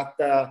market, but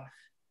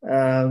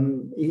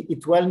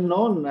it's well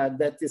known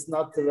that it's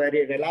not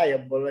very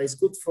reliable. It's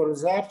good for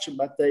research,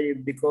 but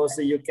because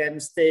you can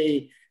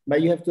stay,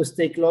 but you have to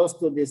stay close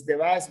to this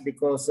device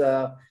because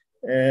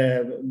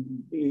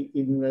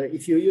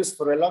if you use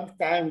for a long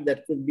time,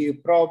 that could be a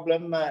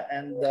problem,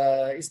 and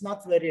it's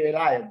not very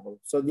reliable.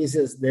 So this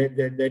is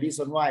the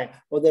reason why.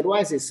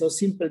 Otherwise, it's so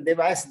simple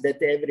device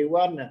that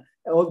everyone,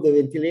 all the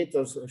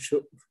ventilators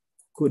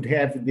could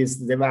have this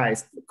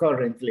device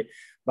currently.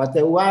 But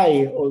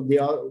why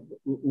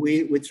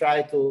we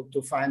try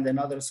to find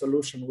another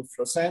solution with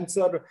flow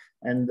sensor,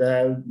 and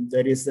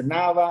there is the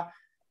NAVA.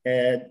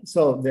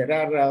 So there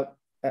are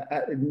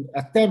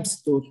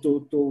attempts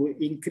to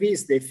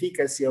increase the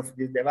efficacy of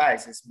the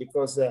devices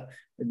because the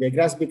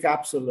Grasby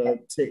capsule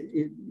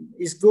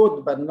is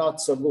good, but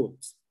not so good.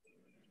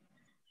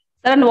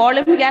 Sir, and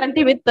volume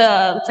guarantee with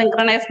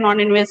synchronized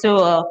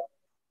non-invasive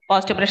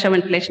positive pressure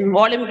ventilation,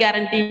 volume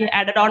guarantee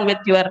added on with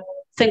your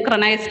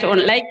synchronized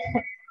one, like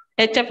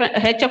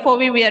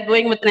HFOV we are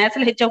doing with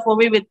nasal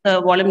HFOV with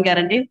volume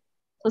guarantee.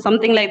 So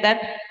something like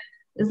that.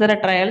 Is there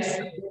a trials?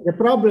 The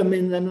problem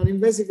in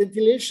non-invasive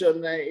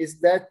ventilation is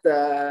that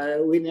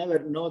we never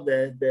know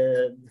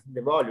the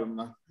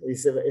volume.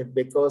 It's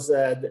because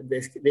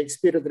the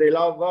expiratory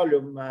low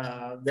volume,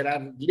 there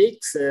are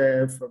leaks,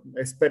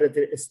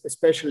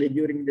 especially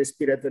during the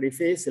expiratory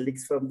phase,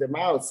 leaks from the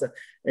mouth.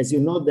 As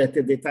you know that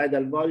the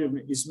tidal volume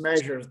is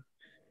measured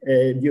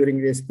during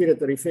the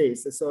expiratory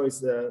phase. So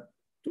it's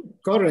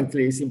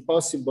currently it's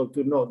impossible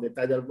to know the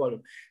tidal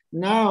volume.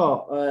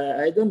 Now,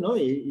 I don't know,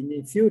 in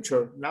the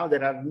future, now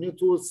there are new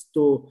tools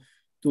to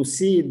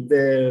see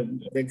the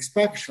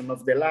inspection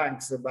of the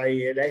lungs by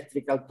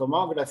electrical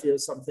tomography or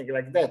something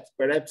like that.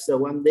 Perhaps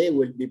one day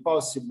will be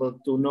possible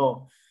to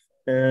know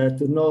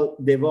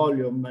the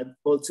volume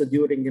also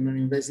during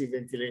non-invasive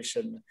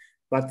ventilation.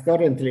 But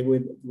currently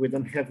we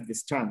don't have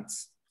this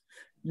chance.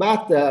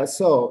 But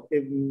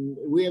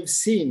we have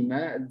seen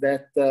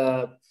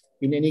that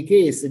in any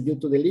case, due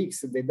to the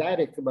leaks, the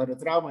direct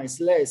barotrauma is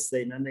less.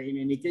 In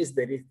any case,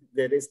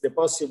 there is the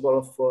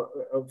possible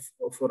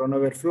for an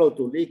overflow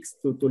to leaks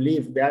to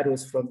leave the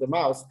airways from the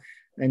mouth.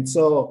 And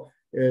so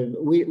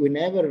we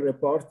never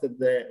reported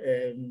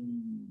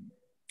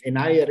an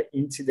higher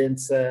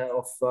incidence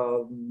of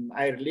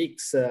air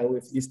leaks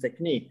with this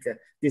technique.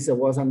 This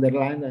was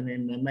underlined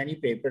in many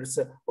papers.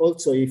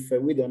 Also, if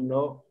we don't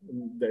know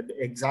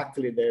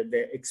exactly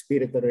the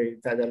expiratory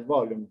tidal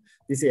volume.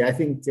 This is, I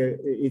think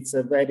it's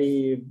a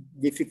very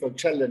difficult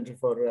challenge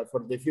for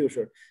the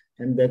future.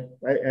 And that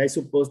I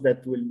suppose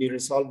that will be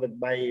resolved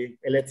by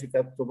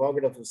electrical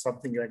tomography or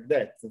something like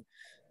that.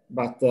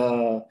 But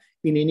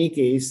in any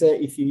case,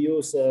 if you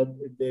use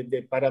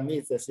the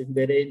parameters in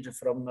the range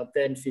from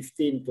 10,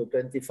 15 to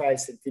 25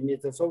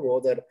 centimeters of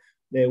water,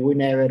 we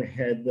never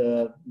had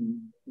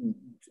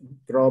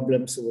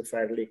problems with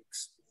air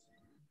leaks.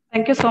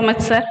 Thank you so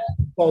much, sir.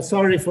 Oh,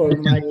 sorry for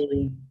my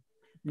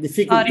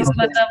difficulties.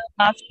 Sorry for the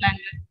last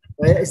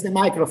language. It's the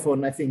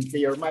microphone, I think,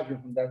 your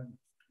microphone.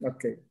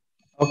 Okay.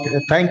 Okay,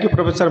 thank you,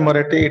 Professor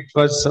Moretti. It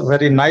was a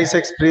very nice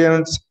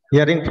experience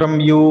hearing from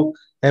you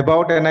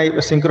about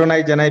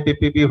synchronized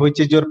NIPPP, which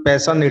is your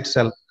passion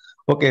itself.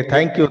 Okay,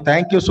 thank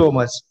you so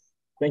much.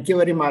 Thank you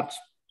very much.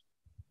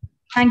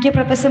 Thank you,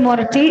 Professor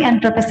Moretti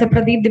and Professor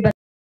Pradeep.